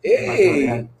muna.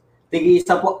 Eh!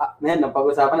 Tigi-isa po,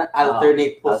 napag-usapan na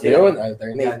alternate po. Yun,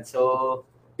 alternate. Yan. So,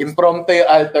 Impromptu yung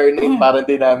alternate para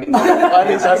din namin. Ano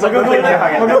yung sasagutin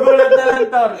niya? magugulat na lang,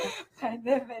 Tor.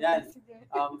 Pwede. Yan.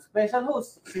 Special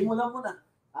host, simulan mo na.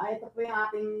 Ito po yung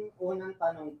ating unang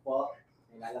tanong po.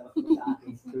 Nilalabas po sa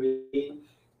ating screen.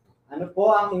 Ano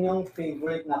po ang inyong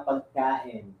favorite na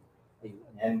pagkain?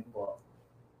 Ayun, yan po.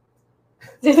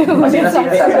 Sino Sino?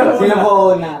 Sino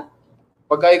po una?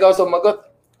 Pagka ikaw sumagot,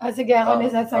 Sige, ako na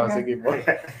Oh, sasagot. sige po.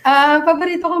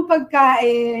 Paborito kong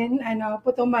pagkain,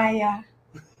 putumaya.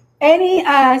 Any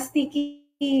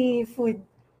sticky food.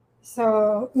 So,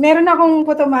 meron akong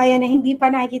putumaya na hindi pa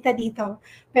nakikita dito.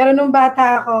 Pero nung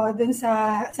bata ako, dun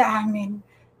sa amin,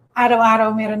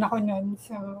 araw-araw meron ako nun.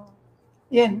 So,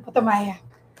 yun, putumaya.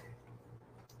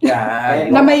 Yan.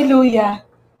 Na may luya,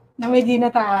 na may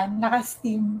ginataan,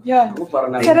 naka-steam. Yun.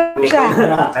 Parang Sarap siya.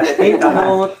 Take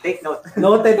note. Take note.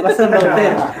 noted, basta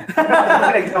noted.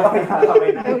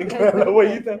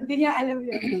 Laway na. Hindi niya alam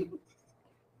yun.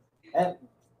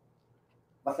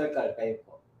 Pastor Carl, kayo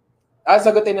po.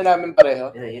 Sagutin na namin pareho.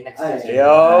 Yung next Ay. question.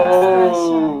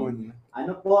 Ayun.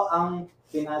 Ano po ang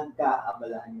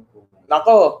pinagkaabalaan niyo po?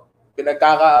 Nako,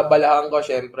 pinagkakaabalahan ko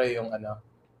syempre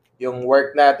yung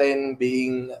work natin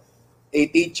being a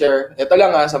teacher. Ito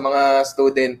lang sa mga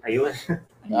student. Ayun.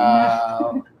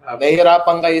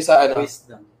 Nahihirapan kayo sa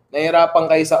Wisdom. nahihirapan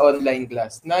kayo sa online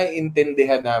class.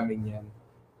 Naiintindihan namin yan.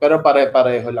 Pero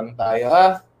pare-pareho lang tayo,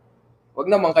 ha? Huwag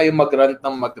naman kayo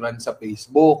mag-rant sa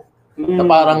Facebook. Na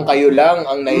parang kayo lang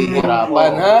ang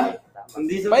nahihirapan, ha?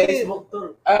 Hindi sa May- Facebook,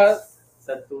 Tol.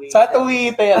 Sa Sa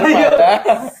Twitter. Twitter, pala.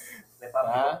 May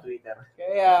public Twitter.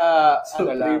 Kaya,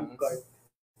 Supreme Court.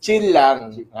 chill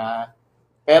lang.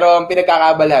 Pero ang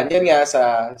pinagkakabalahan, yan nga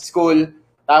sa school.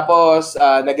 Tapos,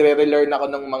 nagre-relearn ako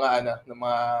ng mga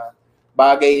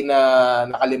bagay na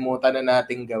nakalimutan na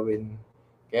nating gawin.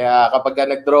 Kaya kapag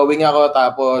nag-drawing ako,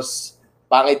 tapos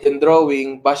pangit yung drawing,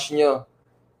 bash nyo.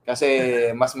 Kasi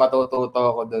mas matututo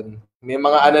ako dun. May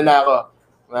mga na ako,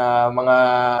 mga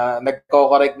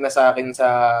nagko-correct na sa akin sa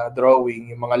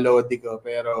drawing, yung mga lodi ko.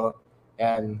 Pero,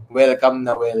 yan, welcome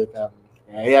na welcome.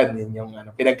 Ayan, yun yung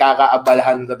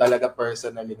pinagkakaabalahan ko talaga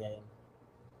personally ngayon.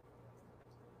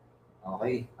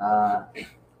 Okay.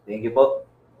 Thank you po.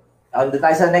 Doon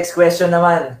tayo sa next question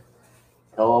naman.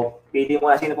 So, pili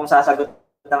mo na sino pong sasagot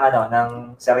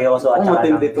ng seryoso at saka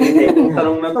Matindi ng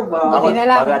tanong na to. Okay na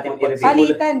lang. bago natin i-review.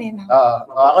 Palitan no?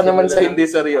 Ako naman sa hindi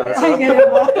seryoso. Ay, ganun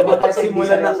ba?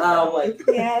 Magpasimula ng away.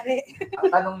 Yari.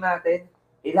 Ang tanong natin,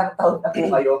 ilang taon na po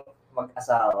kayo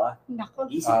mag-asawa? Nako.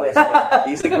 Easy question.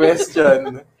 Easy question.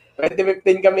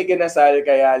 2015 kami kinasal,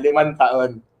 kaya 5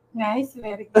 taon. Nice,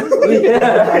 very good.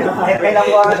 Kailan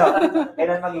po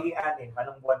kailan magiging anin?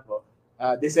 Anong buwan po?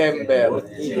 December.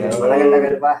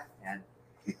 Matagal-tagal pa. Yan.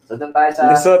 So, doon tayo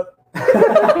sa... Lusot.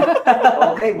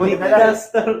 Okay, buti na lang.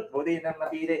 Buti na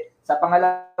napili. Sa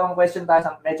pangalawang question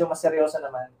tayo, medyo mas seryoso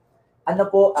naman. Ano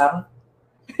po ang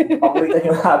paborito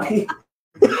nyo hobby?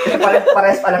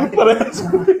 Pares pa lang.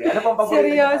 Ano po ang paborito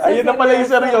nyo? Seryoso. Ayun na pala yung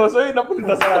seryoso, yun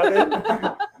napunta sa akin.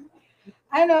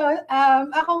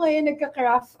 Ako ngayon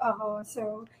nagka-craft ako. So,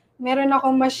 meron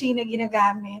akong machine na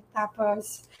ginagamit.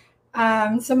 Tapos,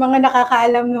 sa mga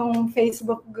nakakaalam ng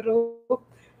Facebook group,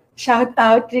 shout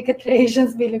out,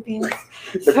 Recreations Philippines.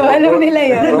 So, alam nila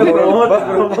yun.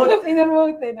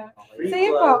 Pinromote na. So,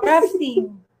 yun po,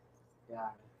 crafting.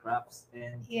 Yeah, crafts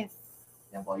and... Yes.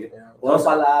 Yan po yun. O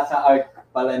pala sa art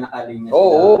pala nakalinya.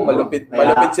 Oo, malupit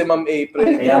si Ma'am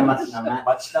April. Kaya mas naman.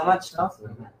 Match na match, no?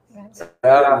 Sa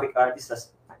graphic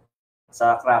artist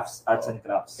sa crafts, arts and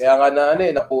crafts. Kaya nga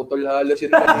naputol halos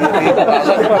yun.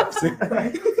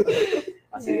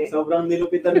 Kasi, Sobrang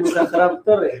nilupitan mo sa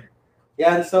crafter eh.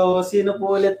 Yan, so sino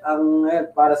po ulit ang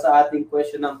para sa ating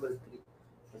question number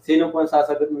 3? Sino po ang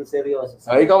sasagot ng seryoso?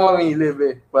 Ikaw mamili,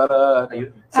 be. Para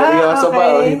seryoso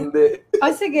ba o okay. hindi?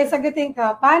 Sige, sagutin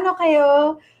ka. Paano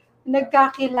kayo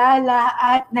nagkakilala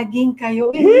at naging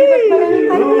kayo? Hirap pala ng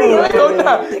tanong na yun. Ikaw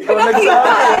na. Ikaw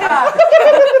nagsabi.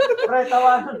 pre,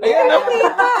 tawanan. Ayan na.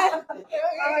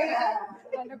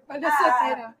 Nagpalusot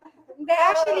eh. Hindi,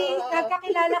 actually,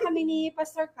 nagkakilala kami ni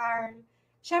Pastor Carl.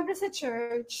 Siyempre sa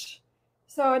church.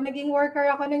 So, naging worker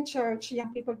ako ng church.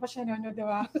 Young people pa siya noon,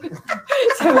 diba?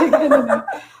 Sabi ko na.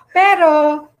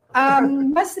 Pero,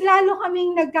 mas lalo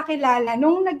kaming nagkakilala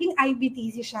nung naging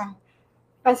IBTC siya.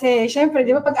 Kasi, syempre,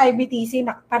 di ba pag IBTC,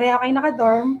 pareho kayo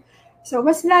naka-dorm. So,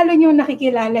 mas lalo nyo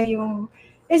nakikilala yung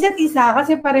isa't isa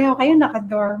kasi pareho kayo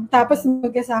naka-dorm. Tapos,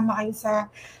 magkasama kayo sa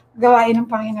gawain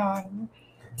ng Panginoon.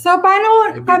 So,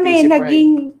 paano IBTC kami pride.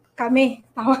 naging kami?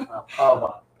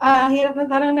 Tawa. Hirap na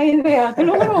tanong na yun kaya.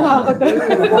 Tulungan mo nga ako doon.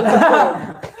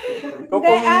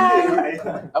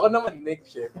 Ako naman, Nick,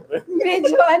 syempre.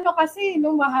 Medyo kasi,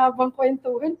 mahabang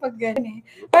kwentuhan pag gano'n eh.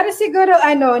 Pero siguro,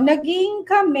 naging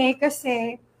kami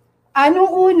kasi,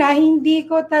 nung una, hindi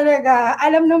ko talaga,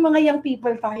 alam ng mga young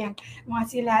people to yan. Mga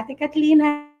sila, Ate Kathleen,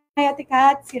 Ate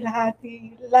Kat, sila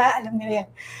Ate La, alam nila yan.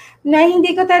 Na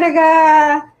hindi ko talaga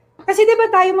Kasi di ba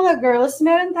tayo mga girls,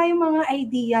 meron tayong mga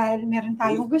ideal, meron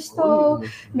tayong gusto,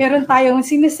 meron tayong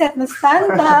siniset na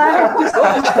standard.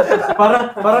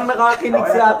 parang nakakinig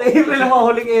si Ate April ang mga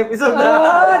huling episode.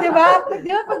 Oo, di ba? Di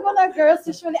ba pag mga girls,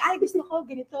 usually, ay gusto ko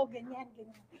ganito, ganyan,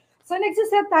 ganyan. So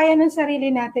nagsiset tayo ng sarili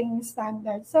nating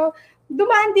standard. So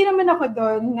dumaan din naman ako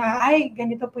doon na, ay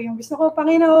ganito po yung gusto ko,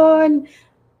 Panginoon.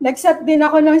 Nagset din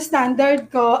ako ng standard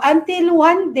ko until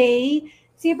one day,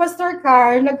 si Pastor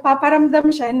Carl, nagpaparamdam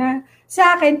siya na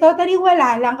sa akin, totally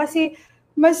wala lang kasi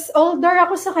mas older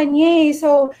ako sa kanya eh.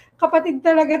 So, kapatid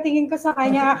talaga tingin ko sa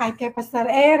kanya, kahit kay Pastor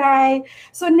Eray.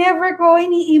 So, never ko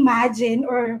ini-imagine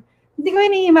or hindi ko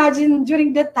ini-imagine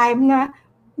during that time na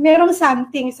merong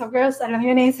something. So, girls, alam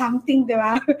nyo na yung something, di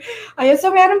ba? Ayun, so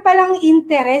meron palang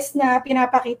interest na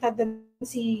pinapakita doon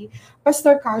si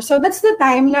Pastor Carl. So that's the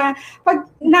time na pag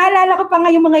naalala ko pa nga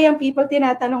yung mga young people,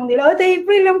 tinatanong nila, oh,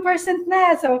 April, yung percent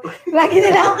na. So lagi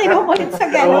nila ako kinukulit sa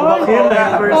gano'n.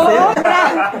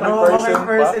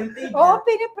 Oo,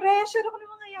 pinipressure ako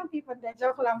ng mga young people.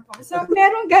 Joke lang po. So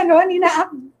meron gano'n,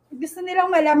 gusto nilang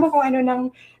malaman kung ano ng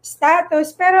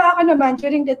status. Pero ako naman,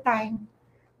 during the time,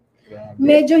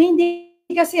 medyo hindi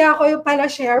kasi ako pala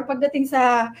share pagdating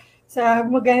sa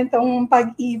ganitong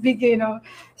pag-ibig, you know.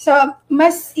 So,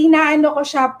 mas inaano ko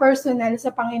siya personal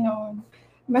sa Panginoon.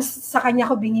 Mas sa Kanya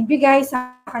ko binibigay,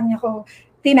 sa Kanya ko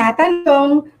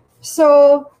tinatanong. So,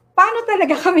 paano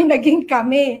talaga kami naging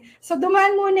kami? So,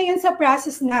 dumaan muna yun sa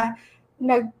process na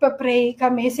nagpa-pray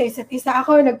kami sa isa't isa.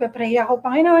 Ako, nagpa-pray ako,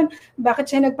 Panginoon, bakit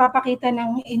siya nagpapakita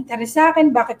ng interest sa akin?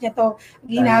 Bakit niya to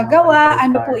ginagawa?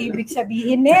 Ano po ibig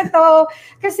sabihin nito?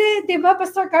 Kasi, di ba,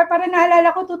 Pastor Carl, para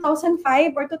naalala ko, 2005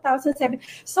 or 2007,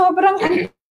 sobrang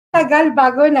tagal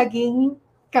bago naging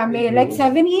kami. Like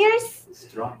 7 years?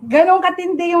 Ganong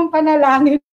katindi yung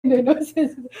panalangin.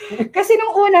 Kasi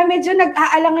nung una, medyo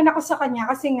nag-aalangan ako sa kanya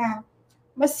kasi nga,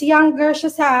 mas younger siya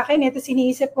sa akin. Ito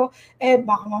sinisip ko,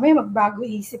 baka mamaya magbago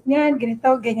isip niyan, ganito,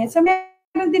 ganyan. So,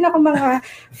 meron din ako mga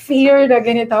fear na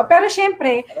ganito. Pero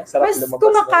syempre, mas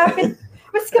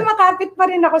kumakapit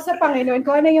pa rin ako sa Panginoon.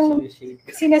 Kung ano yung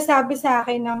sinasabi sa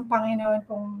akin ng Panginoon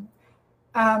kung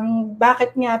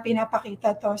bakit niya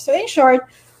pinapakita to. So, in short,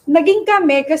 naging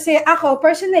kami kasi ako,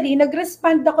 personally,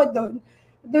 nag-respond ako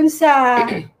doon sa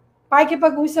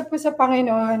pakikipag-usap ko sa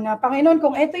Panginoon na, Panginoon,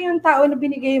 kung ito yung tao na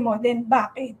binigay mo, then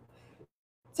bakit?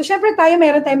 So, syempre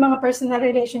meron tayong mga personal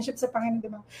relationship sa Panginoon,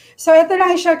 diba? So, ito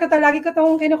lang, i-share ko to, lagi ko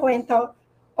itong kinukwento.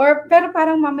 Pero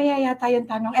parang mamaya yata yung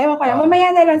tanong. Ewan ko yan,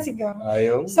 mamaya na lang siguro.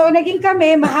 So, naging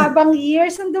kami, mahabang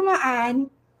years ang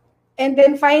dumaan, and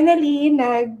then finally,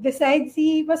 nag-decide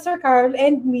si Pastor Carl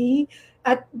and me,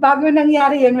 at bago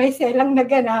nangyari yun, may selang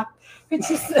naganap,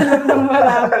 which is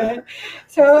marami.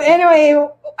 So, anyway,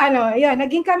 yun,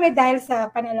 naging kami dahil sa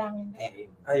panalangin.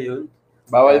 Ayun.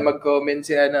 Bawal mag-comment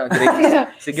si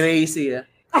si Gracie.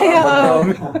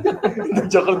 Ayun.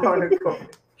 Joke lang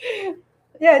nag-comment.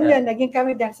 Yan, naging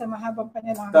kami dahil sa mahabang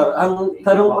panalangin. Ang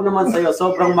tanong ko naman sa'yo,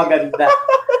 sobrang maganda.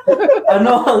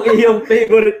 Ano ang iyong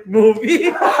favorite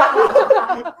movie?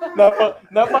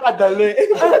 Napakadali.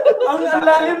 Ang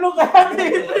lalim nung kaya.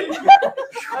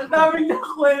 Ang daming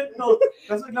nakwento.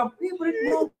 Kasi lang, favorite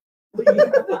movie.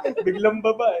 Biglang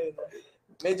babae.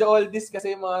 Medyo oldies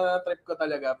kasi yung mga trip ko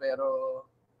talaga, pero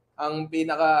ang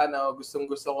pinaka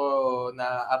gustong-gusto ko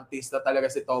na artista talaga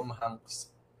si Tom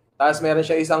Hanks. Tapos meron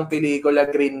siya isang pelikula,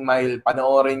 Green Mile.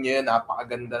 Panoorin niyo yun,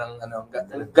 napakaganda ng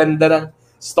ganda ng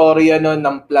storya nun,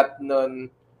 ng plot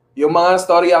nun. Yung mga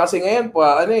storya kasi ngayon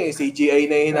CGI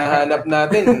na hinahanap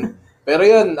natin. Pero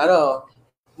yun,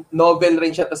 novel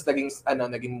rin siya, tapos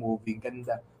naging movie.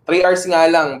 Ganda. 3 hours nga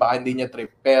lang, baka hindi niya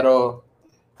trip. Pero,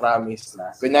 promise.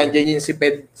 Kung nandiyan yun si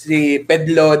Ped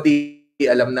Lodi,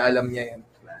 alam niya yan.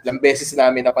 Ilang beses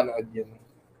namin napanood yun.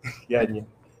 Yan.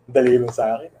 Dali mo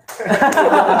sa akin.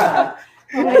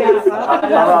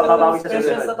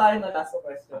 Questions na tayo na last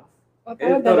question.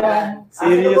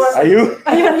 Serious. Ayun.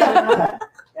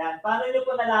 Yan, paano niyo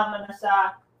po nalaman na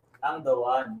siya ang the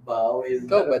one? Bawi.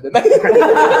 Ikaw ba doon?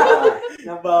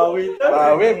 Nabawi.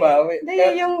 Bawi.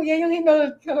 Hindi, yung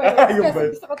hinold ko. Yung ba?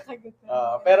 Gusto ko tagot.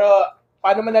 Pero,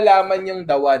 paano mo nalaman yung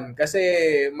the one? Kasi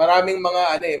maraming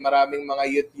mga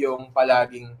youth yung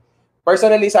palaging,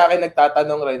 personally sa akin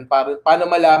nagtatanong rin, paano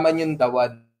malaman yung the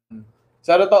one?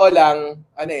 Sa totoo lang,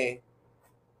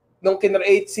 nung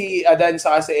kinreate si Adan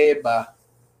sa si Eva,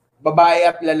 babae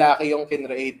at lalaki yung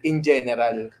kinreate in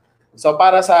general. So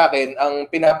para sa akin, ang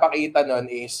pinapakita nun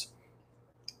is,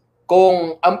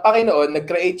 kung ang Panginoon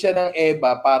nag-create siya ng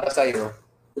Eva para sa'yo,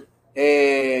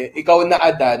 ikaw na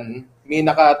Adan, may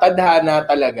nakatadhana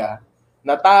talaga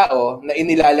na tao na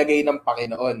inilalagay ng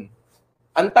Panginoon.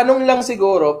 Ang tanong lang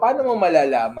siguro, paano mo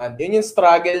malalaman? Yun yung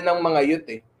struggle ng mga youth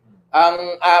eh.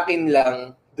 Ang akin lang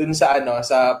dun sa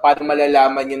sa paano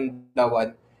malalaman yung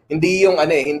dawan, hindi yung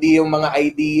hindi yung mga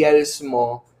ideals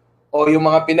mo o yung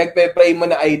mga pinagpe-pray mo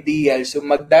na ideals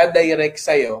yung magdadirect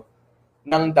sa'yo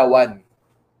ng dawan.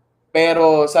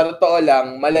 Pero sa totoo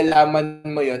lang, malalaman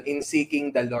mo yon in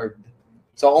seeking the Lord.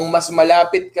 So kung mas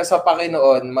malapit ka sa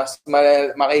Panginoon, mas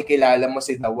makikilala mo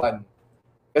si dawan.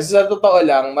 Kasi sa totoo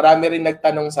lang, marami rin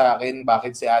nagtanong sa akin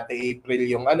bakit si Ate April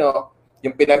yung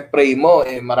yung pinag-pray mo,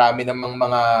 marami namang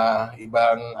mga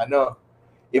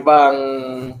ibang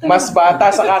mas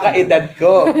bata sa kakaedad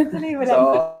ko.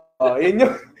 So, yun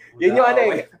yung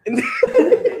hindi.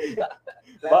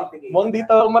 Mukhang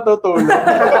dito ako matutulog.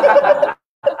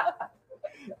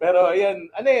 Pero yun,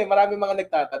 marami mga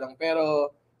nagtatanong.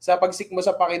 Pero sa pagsik mo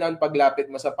sa Panginoon,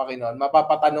 paglapit mo sa Panginoon,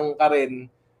 mapapatanong ka rin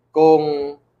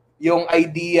kung yung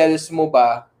ideals mo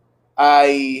ba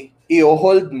ay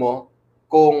i-hold mo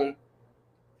kung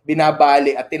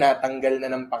binabali at tinatanggal na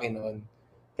ng Panginoon.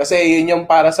 Kasi yun yung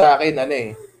para sa akin,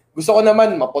 gusto ko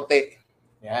naman maputi.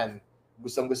 Yan.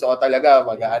 Gustong-gusto ko talaga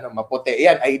maputi.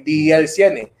 Yan, ideals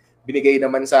yan Binigay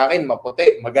naman sa akin,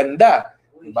 maputi, maganda.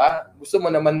 Diba? Gusto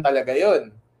mo naman talaga yun.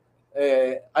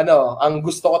 Ang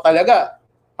gusto ko talaga,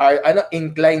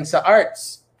 inclined sa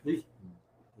arts.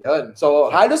 Yun. So,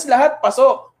 halos lahat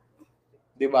pasok.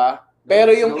 'Di ba? Pero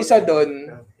yung isa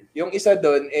doon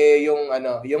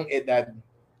yung edad.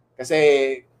 Kasi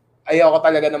ayoko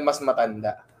talaga ng mas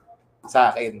matanda sa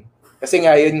akin. Kasi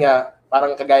nga yun nga,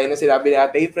 parang kagaya ng sinabi ni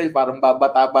Ate April, parang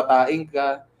babata-batain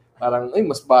ka. Parang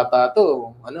mas bata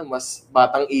 'to. Mas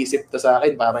batang isip 'to sa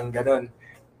akin, parang ganoon.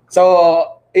 So,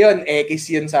 yun,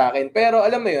 yun sa akin. Pero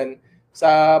alam mo yun,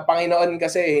 sa Panginoon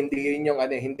kasi hindi yun yung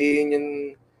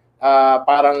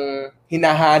parang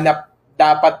hinahanap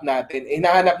dapat natin.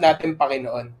 Hinahanap natin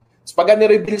Panginoon. So, pag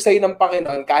ni-reveal sa'yo ng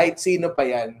Panginoon, kahit sino pa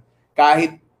yan,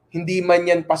 kahit hindi man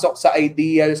yan pasok sa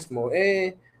ideals mo,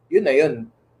 yun na yun.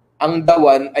 Ang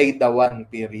dawan ay dawan,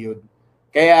 period.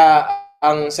 Kaya,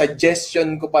 ang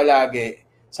suggestion ko palagi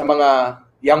sa mga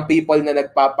young people na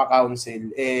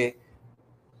nagpapa-counsel,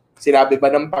 sinabi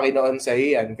ba ng Panginoon sa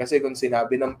iyan? Kasi kung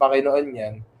sinabi ng Panginoon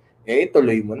yan,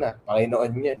 ituloy mo na.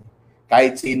 Panginoon yan.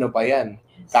 Kahit sino pa yan.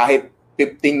 Kahit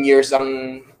 15 years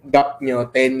ang gap nyo,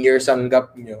 10 years ang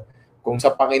gap nyo. Kung sa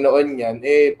Panginoon yan,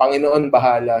 Panginoon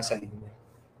bahala sa inyo.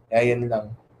 Kaya yan lang.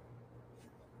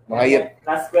 Mga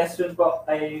Last question po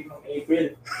kay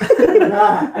April.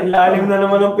 Ang lalim na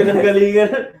naman ng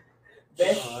pinanggalingan.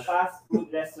 Best fast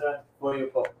food restaurant for you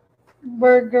po?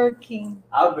 Burger King.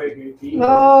 Burger King.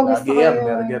 Oo, gusto Lagi ko yan,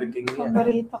 yun. Burger King yan.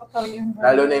 Paborito ko talaga yung Burger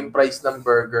Lalo na yung price ng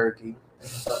Burger King.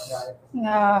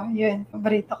 Yun,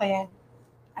 paborito ko yan.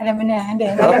 Alam mo na, hindi.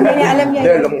 Alam niya.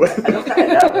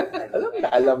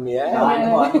 Alam niya.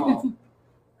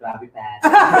 Grabe pa.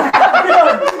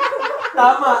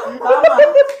 Tama.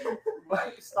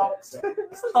 Stocks.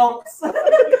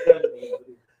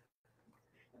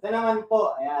 Ito naman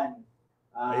po, ayan.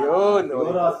 Ayun.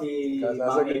 Siguro si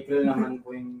Ma'am April naman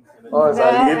po yung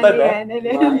sa litan,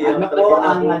 ano po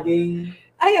ang naging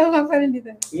oo nga pa rin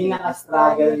dito.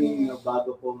 pinaka-struggle ninyo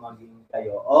bago po maging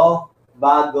kayo o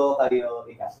bago kayo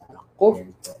ikasal?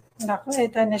 Naku,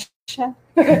 ito na siya.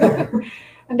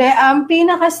 Hindi, ang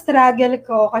pinaka-struggle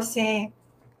ko kasi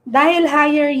dahil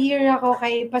higher year ako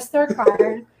kay Pastor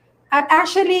Carl at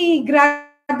actually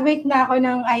graduate na ako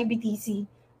ng IBTC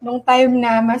nung time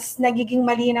na mas nagiging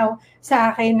malinaw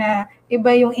sa akin na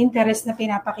iba yung interest na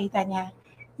pinapakita niya.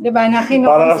 Diba, na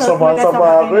kinukonsult mo na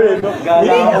sa akin.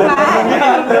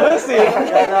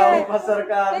 Pastor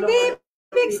Carlo. Hindi,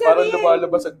 big Parang sabihin.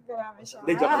 lumalabas ang... Grabe siya.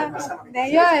 Hindi, joke lang.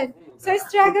 Yun. So,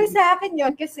 struggle sa akin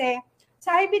yun kasi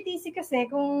sa IBTC kasi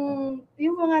kung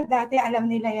yung mga dati alam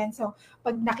nila yan. So,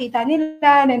 pag nakita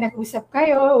nila na nag-usap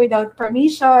kayo without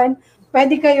permission,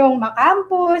 pwede kayong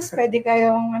makampus, pwede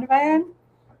kayong, ano ba yan?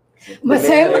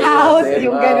 Ma-sell out,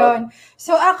 yung ganon.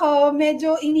 So ako,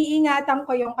 medyo iniingatan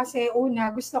ko yung kasi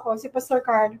una, gusto ko si Pastor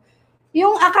Carl,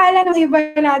 yung akala ng iba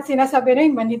na sinasabi na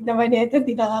yung manid na manid,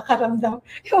 hindi nakakaramdam.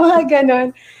 Yung mga ganon.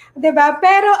 Diba?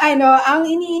 Pero ang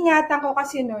iniingatan ko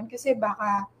kasi noon, kasi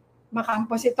baka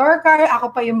makampos si Torcar,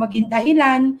 ako pa yung maging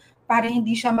dahilan para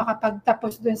hindi siya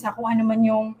makapagtapos dun sa kung ano man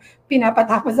yung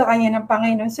pinapatapos sa kanya ng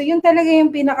Panginoon. So yun talaga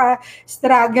yung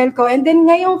pinaka-struggle ko. And then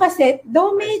ngayon kasi,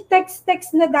 though may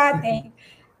text-text na dati,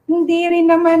 hindi rin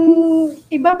naman,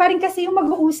 iba pa rin kasi yung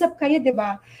mag-uusap kayo, di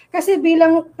ba? Kasi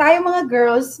bilang tayo mga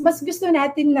girls, mas gusto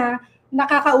natin na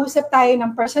nakakausap tayo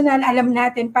ng personal, alam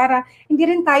natin, para hindi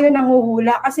rin tayo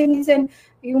nanguhula. Kasi minsan,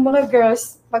 yung mga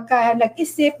girls, pagka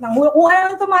nag-isip, kung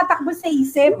anong tumatakbo sa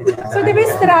isip, so di ba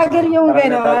struggle yung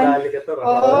gano'n?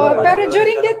 Oo, pero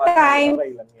during that time,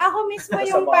 ako mismo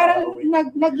yung parang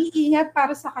nag-iingat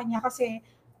para sa kanya kasi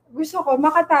gusto ko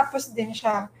makatapos din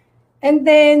siya. And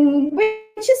then,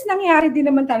 which is nangyari din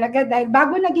naman talaga dahil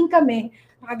bago naging kami,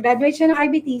 nakagraduate siya ng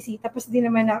IBTC, tapos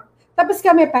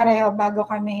kami pareho bago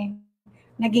kami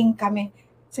naging kami.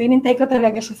 So, inintay ko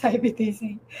talaga siya sa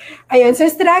IBTC. Ayun, so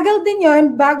struggle din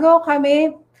yon bago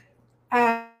kami,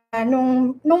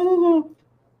 nung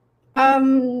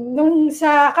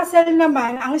sa kasal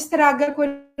naman, ang struggle ko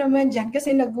naman dyan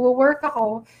kasi nag-work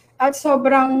ako at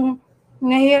sobrang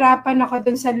nahihirapan ako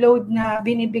dun sa load na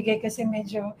binibigay kasi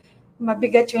medyo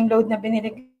mabigat yung load na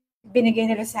binigay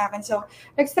nila sa akin. So,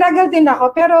 nag-struggle din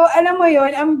ako. Pero alam mo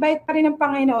yon, ang bait pa rin ng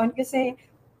Panginoon kasi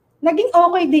naging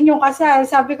okay din yung kasal.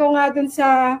 Sabi ko nga dun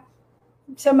sa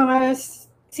mga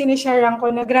sinisharean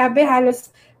ko na grabe, halos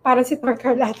para si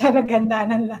Torcar lahat na ganda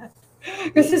ng lahat.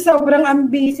 Kasi sobrang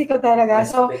busy ko talaga.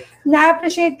 So,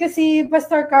 na-appreciate ko si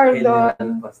Pastor Carl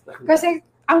doon. Kasi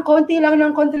ang konti lang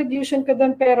ng contribution ko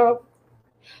doon, pero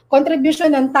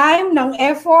contribution ng time, ng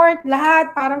effort,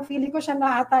 lahat, parang feeling ko siya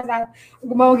na ata lahat.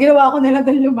 Ginawa ko na lang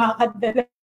doon lumakad.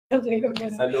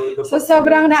 So,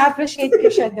 sobrang na-appreciate ko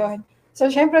siya doon. So,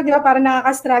 syempre, di ba, parang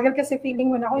nakaka-struggle kasi feeling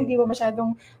mo na ako, hindi mo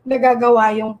masyadong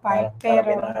nagagawa yung part.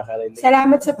 Pero,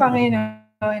 salamat sa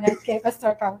Panginoon at kay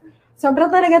Pastor Carl.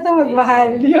 Sobrang talaga ito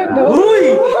magmahal. Yun, no?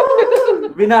 Uy!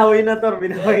 Binawi na, Tor.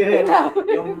 Binawi rin.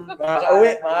 Yung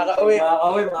Makaka-uwi.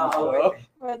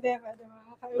 Pwede,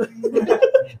 makaka-uwi.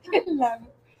 Yan lang.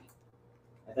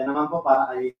 Ito naman po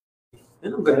para kay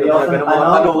anong ganda ng mga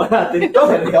tanong natin to?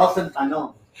 seryosong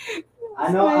tanong.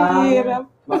 Ano ang Mahirap.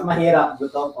 mas mahirap,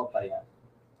 gutom o payat?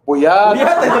 Puyat.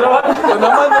 Ito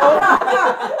naman, no?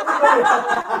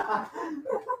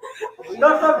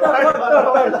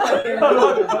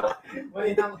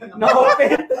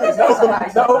 Na-open.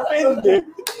 Na-open, eh.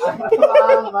 Ano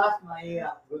ang mas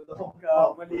mahirap, gutom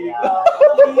o payat?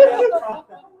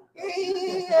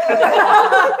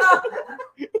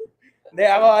 Hindi,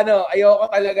 ako ayoko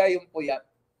talaga yung puyat.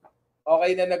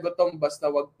 Okay na nagutom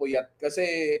basta wag puyat.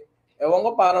 Kasi, ewan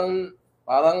ko parang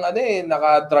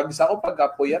naka-drugs ako pagka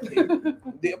puyat eh.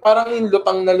 Parang yung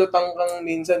lutang na lutang kang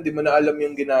minsan, di mo na alam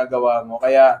yung ginagawa mo.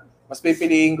 Kaya, mas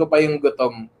pipiliin ko pa yung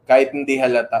gutom kahit hindi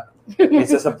halata.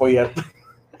 Kaysa sa puyat.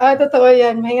 Totoo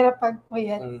yan. Mahirap pag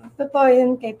puyat. Totoo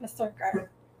yan kay Pastor Carl.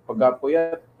 Pagka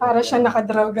puyat, Para siya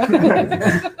nakadroga.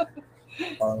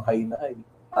 parang high na high.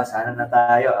 Sana na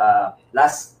tayo.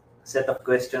 Last set of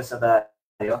questions na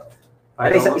tayo.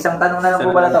 Pero isang tanong na lang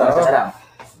po pala ito. Isa lang.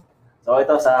 So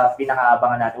ito sa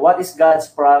pinakaabangan natin. What is God's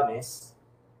promise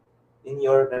in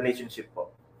your relationship po?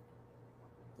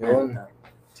 Yun.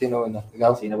 Sino na?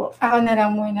 Ikaw? Sino po? Ako na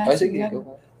lang muna. Ay, sige.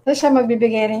 Go. So siya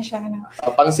magbibigay rin siya. No?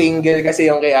 Pang single kasi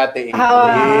yung kay ate.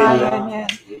 Yan.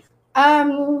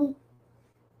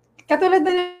 Katulad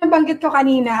na nabanggit ko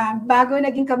kanina, bago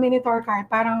naging kami ni Torcar,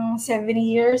 parang 7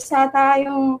 years ata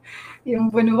yung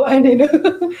bunuan. 7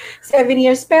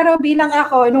 years. Pero bilang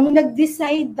ako, nung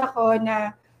nag-decide ako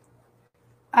na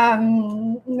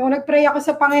nung nag-pray ako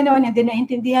sa Panginoon, na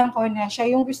naintindihan ko na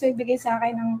siya yung gusto ibigay sa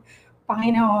akin ng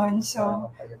Panginoon.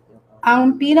 So,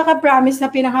 ang pinaka-promise na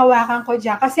pinanghawakan ko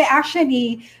dyan, kasi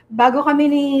actually, bago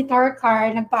kami ni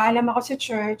Torcar, nagpaalam ako sa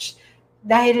church,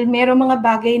 dahil merong mga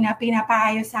bagay na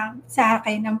pinapaayos sa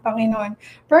akin ng Panginoon.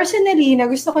 Personally, na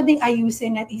gusto ko ding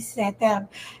ayusin at isettle.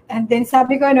 And then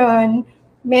sabi ko noon,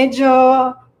 medyo,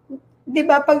 di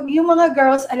ba, pag yung mga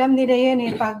girls, alam nila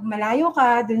yun pag malayo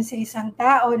ka dun sa isang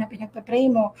tao na pinagpapray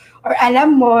mo, or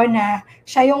alam mo na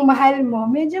siya yung mahal mo,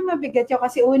 medyo mabigat yun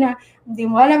kasi una, hindi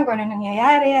mo alam kung ano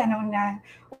nangyayari,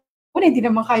 hindi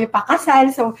naman kayo pakasal,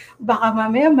 so baka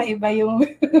mamaya maiba yung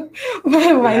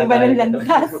maiba ng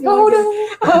landas.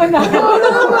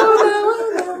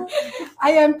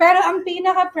 Ayun, pero ang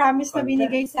pinaka-promise na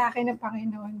binigay sa akin ng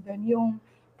Panginoon doon, yung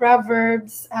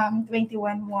Proverbs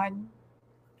 21:1.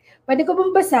 Pwede ko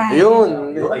bang basahin?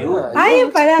 Ayun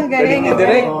pala, ang galing.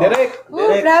 Direct.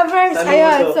 Proverbs,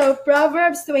 ayun. So,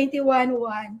 Proverbs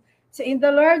 21:1. So, in the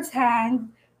Lord's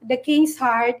hand, the king's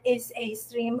heart is a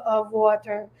stream of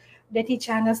water that he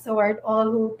channels toward all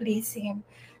who please him.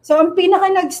 So, ang pinaka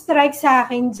nag-strike sa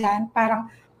akin dyan, parang,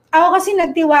 ako kasi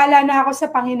nagtiwala na ako sa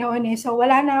Panginoon So,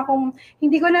 wala na akong,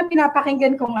 hindi ko na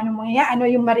pinapakinggan kung ano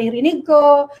yung maririnig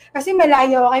ko. Kasi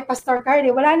malayo ako kay Pastor Carl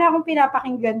wala na akong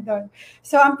pinapakinggan doon.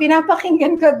 So, ang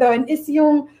pinapakinggan ko doon is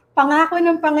yung pangako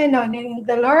ng Panginoon in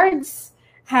the Lord's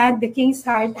had the king's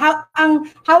heart. Ang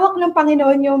hawak ng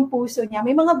Panginoon yung puso niya.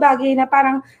 May mga bagay na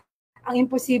parang ang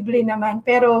imposible naman.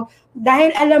 Pero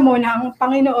dahil alam mo na ang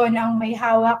Panginoon ang may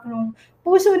hawak ng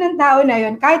puso ng tao na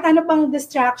yon, kahit ano pang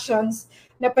distractions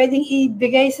na pwedeng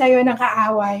ibigay sa'yo ng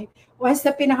kaaway, once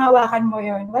na pinahawakan mo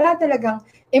yon, wala talagang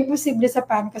imposible sa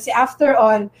Pan. Kasi after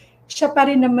all, siya pa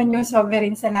rin naman yung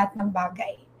sovereign sa lahat ng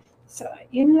bagay. So,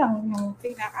 yun lang yung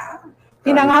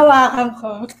pinanghawakan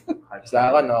ko. Sa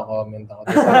akin, no, comment ako.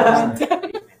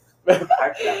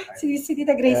 Si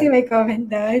Tita Gracie may comment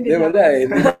daw. Hindi, wala eh.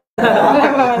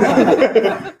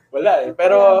 Wala eh.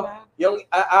 Pero, yung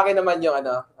akin naman yung 1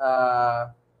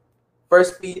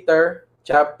 Peter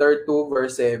chapter 2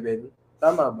 verse 7.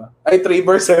 Tama ba? Ay, 3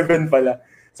 verse 7 pala.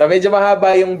 So, medyo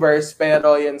mahaba yung verse,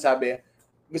 pero yun sabi,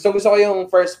 gusto ko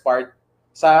yung first part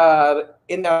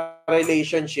in a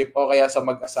relationship o kaya sa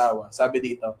mag-asawa. Sabi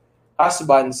dito,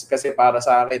 husbands, kasi para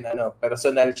sa akin,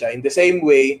 personal siya. In the same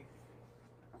way,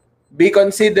 be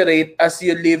considerate as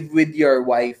you live with your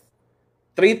wife.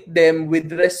 Treat them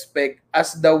with respect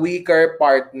as the weaker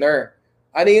partner.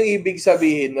 Ano yung ibig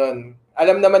sabihin nun?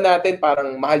 Alam naman natin,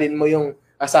 parang mahalin mo yung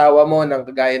asawa mo ng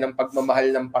kagaya ng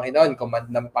pagmamahal ng Panginoon, command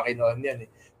ng Panginoon yan eh.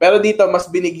 Pero dito, mas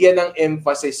binigyan ng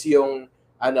emphasis yung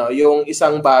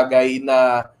isang bagay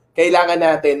na kailangan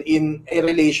natin in a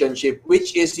relationship,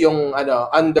 which is yung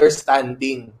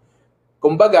understanding.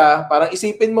 Kumbaga, parang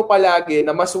isipin mo palagi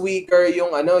na mas weaker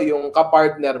yung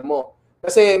kapartner mo.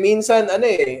 Kasi minsan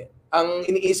ang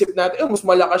iniisip natin, mas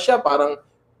malakas siya, parang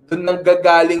doon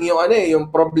nanggagaling yung yung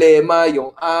problema,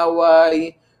 yung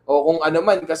away, o kung ano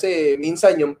man, kasi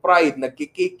minsan yung pride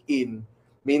nagki-kick in.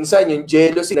 Minsan yung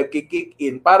jealousy nagki-kick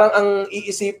in. Parang ang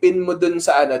iisipin mo dun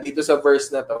sa dito sa verse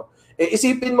na to,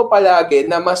 isipin mo palagi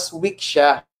na mas weak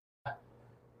siya.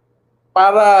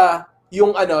 Para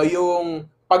yung yung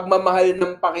pagmamahal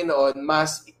ng Panginoon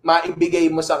mas maibigay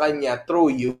mo sa kanya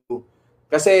through you.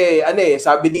 Kasi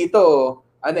sabi dito,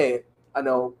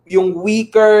 yung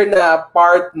weaker na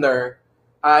partner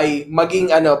ay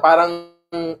maging parang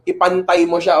ipantay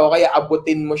mo siya o kaya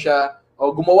abutin mo siya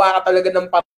o gumawa ka talaga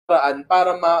ng paraan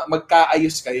para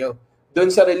magkaayos kayo. Doon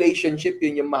sa relationship,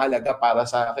 yun yung mahalaga para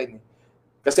sa akin.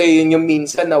 Kasi yun yung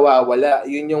minsan nawawala.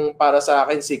 Yun yung para sa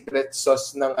akin secret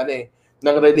sauce ng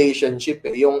ng relationship,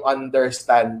 yung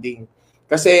understanding.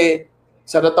 Kasi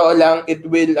sa totoo lang, it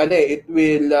will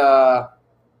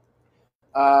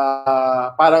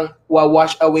parang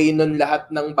wawash away nun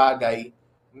lahat ng bagay.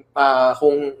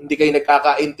 Kung hindi kayo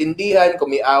nagkakaintindihan,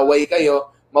 kung may away kayo,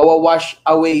 mawawash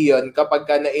away yon kapag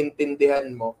ka naintindihan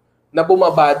mo na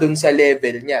bumaba dun sa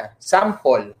level niya.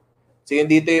 Sample. So yun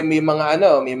dito yung may mga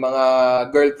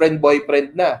girlfriend,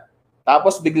 boyfriend na.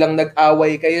 Tapos biglang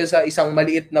nag-away kayo sa isang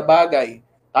maliit na bagay.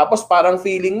 Tapos parang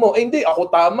feeling mo, hindi, ako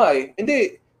tama eh.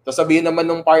 Hindi. Sasabihin naman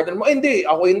ng partner mo, hindi,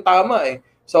 ako yung tama eh.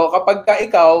 So kapag ka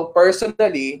ikaw,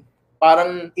 personally,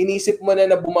 parang inisip mo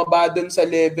na bumaba dun sa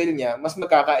level niya, mas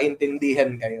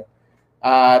magkakaintindihan kayo.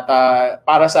 At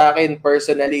para sa akin,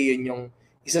 personally, yun yung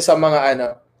isa sa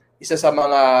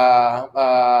mga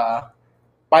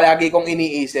palagi kong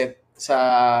iniisip sa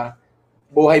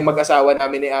buhay mag-asawa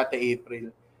namin ni Ate April.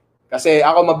 Kasi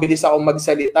ako, mabilis akong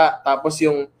magsalita. Tapos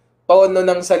yung tono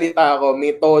ng salita ko,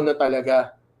 may tono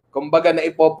talaga. Kumbaga na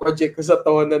ipoproject ko sa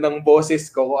tono ng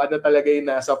boses ko kung ano talaga yung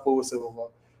nasa puso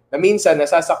ko. Na minsan,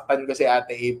 nasasaktan ko si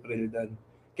Ate April doon.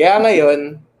 Kaya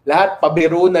ngayon, lahat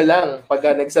pabiro na lang pag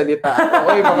nagsalita.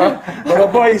 Okay, mga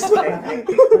boys.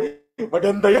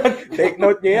 Maganda yan. Take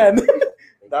note niyo yan.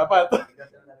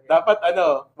 dapat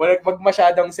wag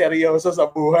masyadong seryoso sa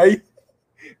buhay.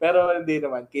 Pero hindi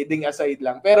naman. Kidding aside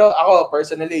lang. Pero ako,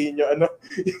 personally,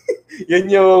 yun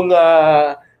yung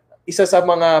isa sa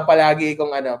mga palagi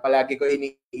ko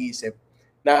iniisip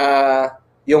na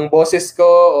yung boses ko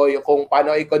o yung kung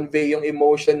paano i-convey yung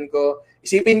emotion ko,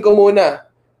 isipin ko muna,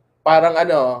 parang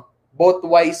both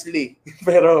wisely.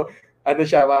 Pero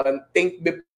parang think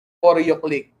before you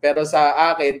click. Pero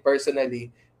sa akin,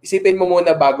 personally, isipin mo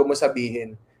muna bago mo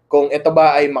sabihin kung ito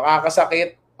ba ay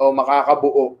makakasakit o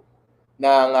makakabuo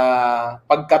ng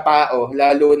pagkatao,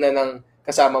 lalo na ng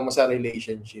kasama mo sa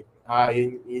relationship.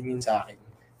 Yun sa akin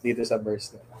dito sa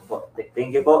verse na.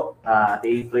 Thank you po, Ate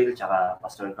April tsaka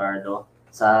Pastor Cardo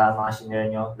sa mga senior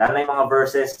nyo. Lalo na yung mga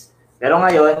verses. Pero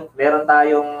ngayon, meron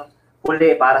tayong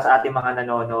huli para sa ating mga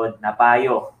nanonood na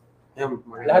payo.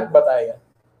 Lahat ba tayo?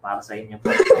 Para sa inyo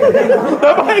po.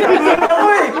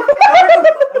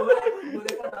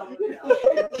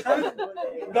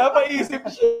 Napaisip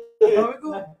siya.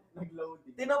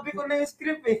 Tinabi ko na yung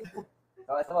script eh.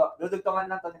 So, ito po, dudugtungan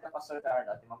lang ito ni Pastor Cardo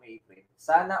at Ma'am April.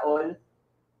 Sana all,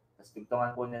 tapos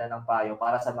dugtungan po nila ng payo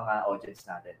para sa mga audience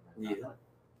natin. Yeah.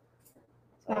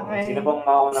 So, Okay. sino pong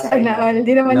mauna sa Sana inyo? all.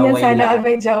 Hindi naman yan Naway sana lang. all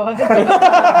may jowa.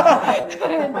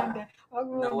 Wag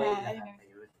muna. Naway lang.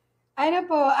 Ayun. Ano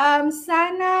po,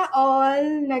 sana all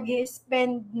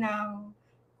nag-spend ng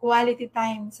quality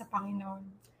time sa Panginoon.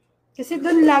 Kasi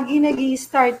doon lagi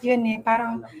nag-i-start yun eh.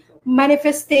 Parang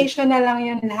manifestation na lang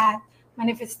yun lahat.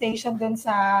 Manifestation doon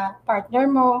sa partner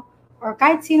mo or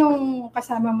kahit sinong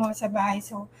kasama mo sa bahay.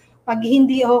 So, pag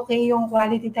hindi okay yung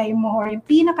quality time mo or yung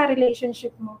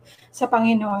pinaka-relationship mo sa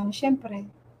Panginoon, syempre,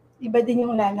 iba din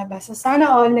yung lalabas. So,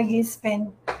 sana all nag-i-spend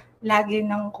lagi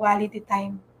ng quality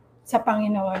time sa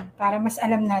Panginoon para mas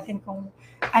alam natin kung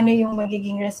ano yung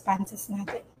magiging responses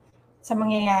natin sa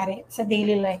mangyayari sa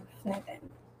daily life natin.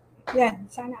 Yan,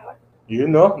 sana all. Yun,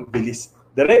 no? Ang bilis.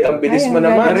 Direk, ang bilis Ay, mo ang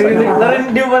naman.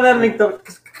 galing. Hindi mo narinig to.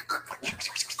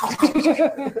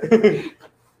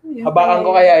 Yun Habakan pala ko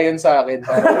yun. kaya yun sa akin.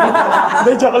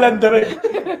 Hindi, joke lang, Direk.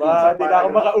 Hindi na ako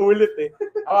makaulit eh.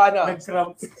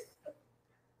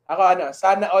 Ako ano,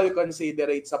 sana all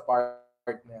considerate sa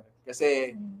partner.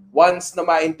 Kasi once na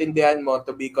maintindihan mo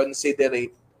to be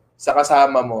considerate sa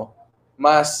kasama mo,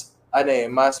 mas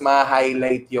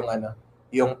ma-highlight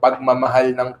yung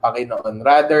pagmamahal ng Panginoon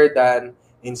rather than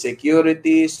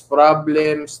insecurities,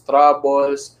 problems,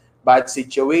 troubles, bad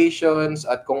situations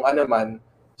at kung ano man,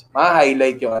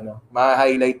 ma-highlight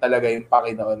ma-highlight talaga yung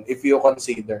Panginoon if you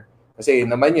consider. Kasi yun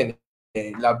naman yun,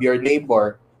 love your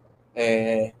neighbor.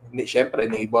 Syempre,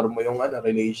 neighbor mo yung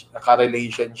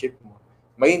ka-relationship mo.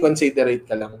 Maging considerate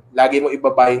ka lang. Lagi mo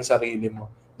ibaba yung sarili mo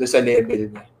doon sa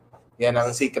level niya. Yan ang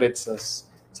secret sauce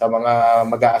sa mga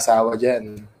mag-aasawa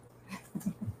dyan.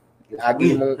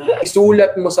 Lagi mong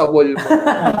isulat mo sa wall mo.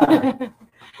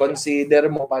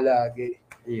 Consider mo palagi.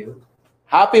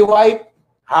 Happy wife,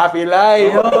 happy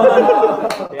life.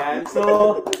 Yan.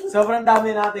 So, sobrang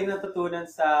dami nating natutunan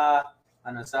sa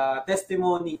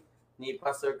testimony ni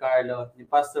Pastor Carlo, ni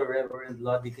Pastor Reverend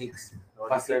Lodi Cakes,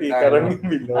 Pastor Carlo,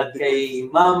 at kay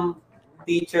Ma'am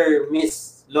Teacher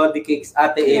Miss Lodi Cakes,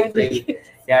 Ate April.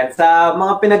 Yan, sa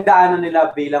mga pinagdaanan nila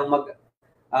bilang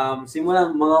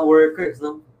simulang mga workers,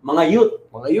 no? Mga youth.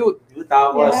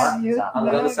 Tapos, Yeah, youth.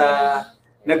 hanggang sa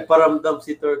nagparamdam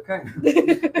si Turkan.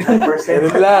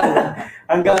 Ganun lang.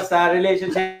 Hanggang sa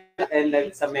relationship and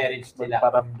then sa marriage nila.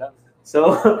 Paramdam.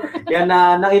 So, yan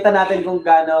na nakita natin kung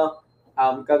gaano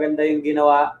kaganda yung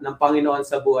ginawa ng Panginoon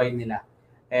sa buhay nila.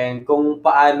 And kung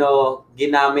paano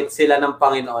ginamit sila ng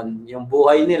Panginoon, yung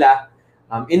buhay nila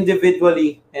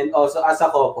individually and also as a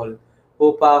couple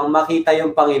upang makita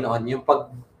yung Panginoon, yung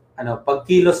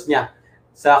pagkilos niya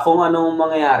sa kung anong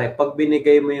mangyayari pag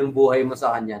binigay mo yung buhay mo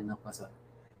sa kanya, no, Pastor.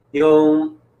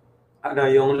 Yung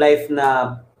life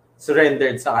na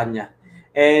surrendered sa kanya.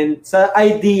 And sa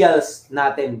ideals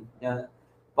natin,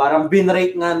 parang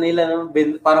binrate nga nila,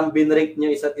 parang binrate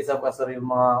nyo isa't isa, Pastor, yung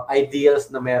mga ideals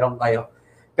na meron kayo.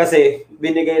 Kasi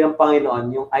binigay ng Panginoon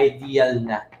yung ideal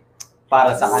na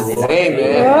para sa kanila.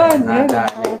 Amen.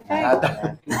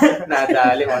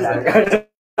 Nadali.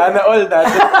 Sana all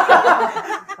dati.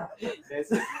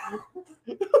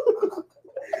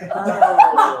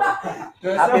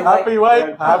 Happy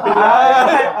wife, happy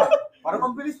life. Parang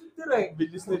ang bilis ni Direk.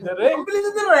 Bilis ni Direk. Ang bilis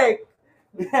ni Direk.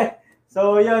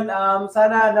 So, yun.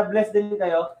 Sana na-bless din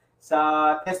kayo sa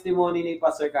testimony ni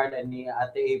Pastor Carl and ni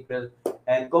Ate April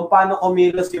and kung paano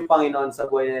kumilos yung Panginoon sa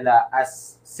buhay nila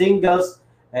as singles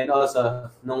and also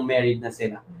nung married na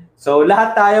sila. So,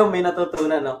 lahat tayo may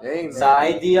natutunan, no? Amen. Sa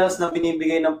ideals na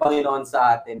binibigay ng Panginoon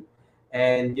sa atin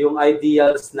and yung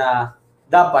ideals na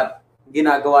dapat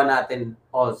ginagawa natin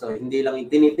also. Hindi lang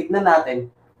itinitignan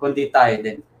natin, kundi tayo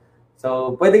din.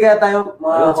 So, pwede kaya tayo,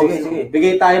 Sige.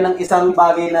 bigay tayo ng isang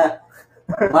bagay na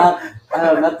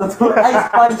natutunan. Ay,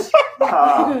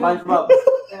 SpongeBob.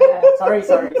 Sorry.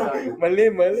 Mali.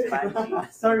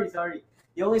 Sorry.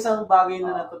 Yung isang bagay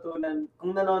na natutunan,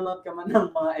 kung nanonood ka man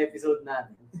ng mga episode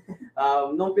natin,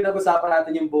 nung pinag-usapan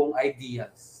natin yung buong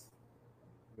ideals.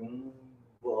 Yung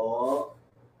buo.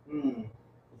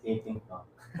 Isipin ko.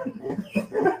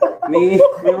 May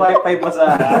wifi ba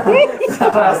sa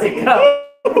plastic wrap?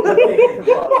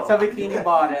 Sa bikini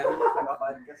bottom.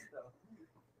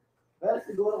 Pero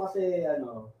siguro kasi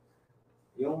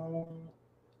yung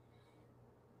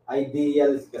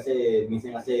ideals kasi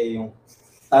minsan kasi yung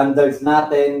standards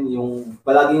natin, yung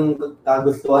palaging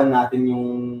kagustuhan natin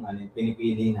yung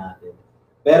pinipili natin.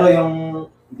 Pero yung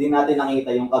hindi natin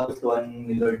nakita yung kagustuhan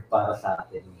ni Lord para sa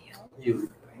atin.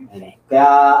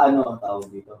 Kaya tawag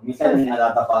dito. Minsan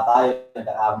natatapa tayo,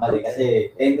 nagkakamali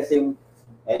kasi yung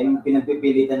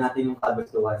pinagpipilitan natin yung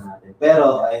kagustuhan natin.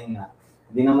 Pero ayun nga,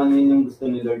 hindi naman yun yung gusto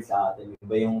ni Lord sa atin.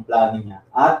 Iba yung plano niya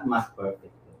at mas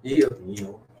perfect. Iyo.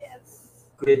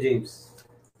 Kuya James.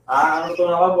 Ang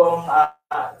tutunan ko buong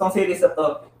itong series na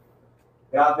to.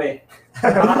 Grabe.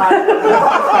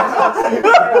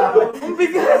 Ang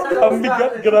bigat. Ang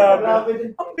bigat,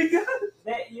 grabe. Ang bigat.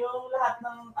 Yung lahat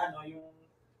ng yung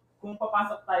kung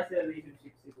papasok tayo sa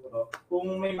relationship siguro,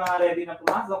 kung may mga ready na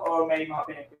pumasok or may mga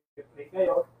pinag-pray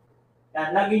kayo,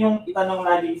 yan, lagi yung itanong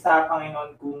lagi sa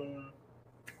Panginoon kung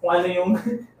ano yung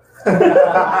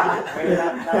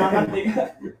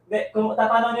kung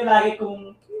tatanong niyo lagi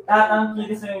kung lahat ng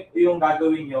kilos yung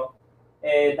gagawin nyo,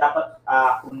 dapat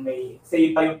kung may say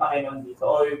pa yung Panginoon dito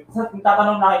or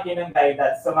tatanong lagi kayo ng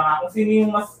guidance sa mga kung sino yung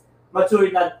mas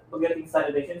mature na pagdating sa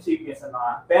relationship yun sa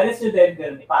mga parents nyo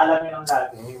din, ipaalam nyo ng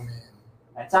lagi.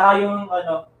 At saka yung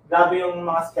grabe yung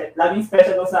mga laging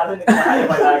special sa atin, hindi na kayo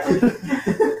malagi.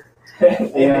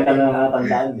 Ayun ang tanong na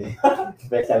tandaan eh.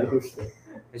 Special host eh.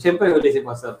 Siyempre, huli si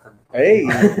Pastor. Hey!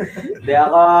 Hindi,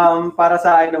 ako, para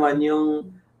sa akin naman,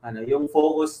 yung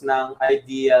focus ng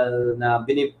ideal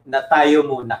na tayo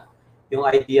muna. Yung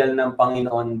ideal ng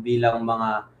Panginoon bilang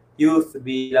mga youth,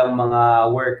 bilang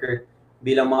mga worker,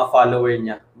 bilang mga follower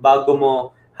niya. Bago mo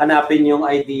hanapin yung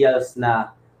ideals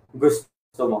na gusto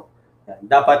mo.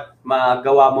 Dapat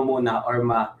magawa mo muna or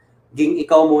maging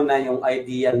ikaw muna yung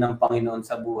ideal ng Panginoon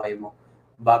sa buhay mo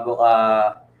bago ka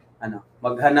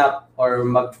maghanap or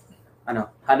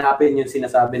hanapin yung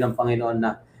sinasabi ng Panginoon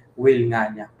na will nga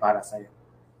niya para sa iyo.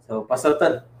 So, Pastor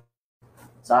Todd.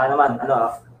 Sa naman,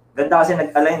 ganda kasi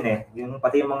nag-align yung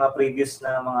pati yung mga previous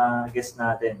na mga guests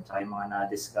natin, tsaka yung mga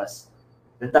na-discuss.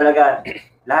 Doon talaga,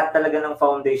 lahat talaga ng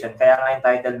foundation, kaya nga yung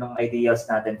title ng ideals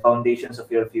natin, Foundations of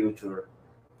Your Future.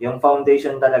 Yung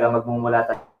foundation talaga, magmumula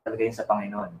talaga yun sa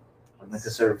Panginoon. Pag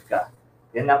nagsaserve ka.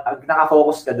 Yan,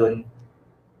 nakafocus ka doon,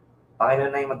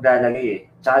 Panginoon na yung maglalagay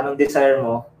Tsaka nung desire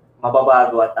mo,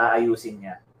 mababago at aayusin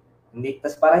niya.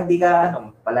 Tas parang hindi ka,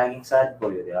 palaging sad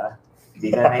boy, di ba?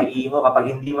 Hindi ka naiimo kapag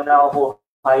hindi mo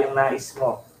nakukuha yung nais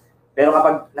mo. Pero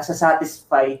kapag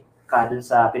nasasatisfy ka dun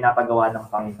sa pinapagawa ng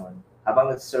Panginoon,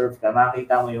 habang nag-serve ka,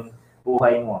 makikita mo yung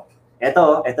buhay mo.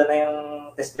 Ito na yung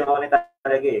testimony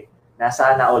talaga na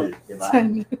sana all, di ba?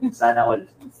 Sana all.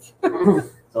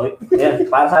 So,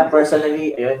 yun, para sa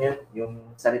personally, ayun yung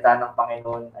salita ng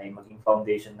Panginoon ay maging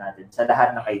foundation natin sa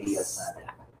lahat ng ideas natin.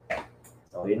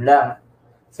 So, yun lang.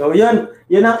 So, yun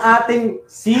ang ating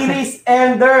series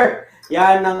ender.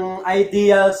 Yan ang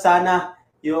ideal. Sana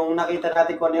yung nakita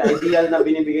natin kung ano yung ideal na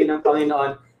binibigay ng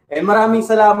Panginoon. Maraming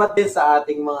salamat din sa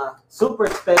ating mga super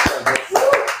special guests.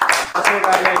 Pastor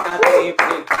Carla at Ate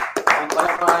April.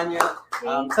 Palapahan niya.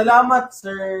 Salamat,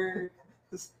 Sir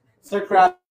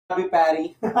Krabby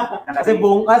Patty. Kasi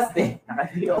buong cast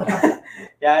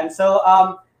Yan. So,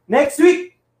 next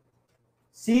week,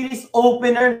 series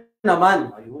opener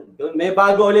naman. Ayun. May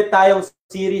bago ulit tayong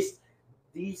series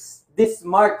this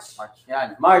March.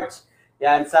 Yan, March.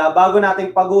 Yan, sa bago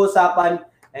nating pag-uusapan.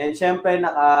 And syempre,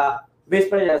 based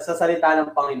pa rin sa salita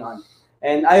ng Panginoon.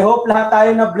 And I hope lahat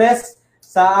tayo na-bless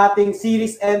sa ating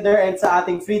series ender and sa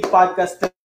ating Freed Podcast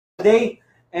today.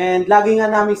 And lagi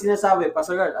nga namin sinasabi,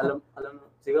 Pastor Carl,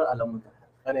 siguro alam mo na.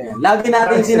 Ano yan? Lagi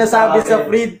natin sinasabi sa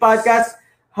Freed Podcast,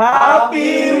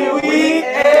 Happy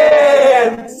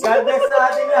Weekend! God bless sa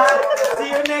ating lahat. See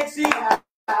you next week.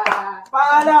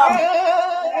 Paalam!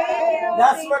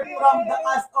 That's word from the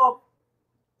cast of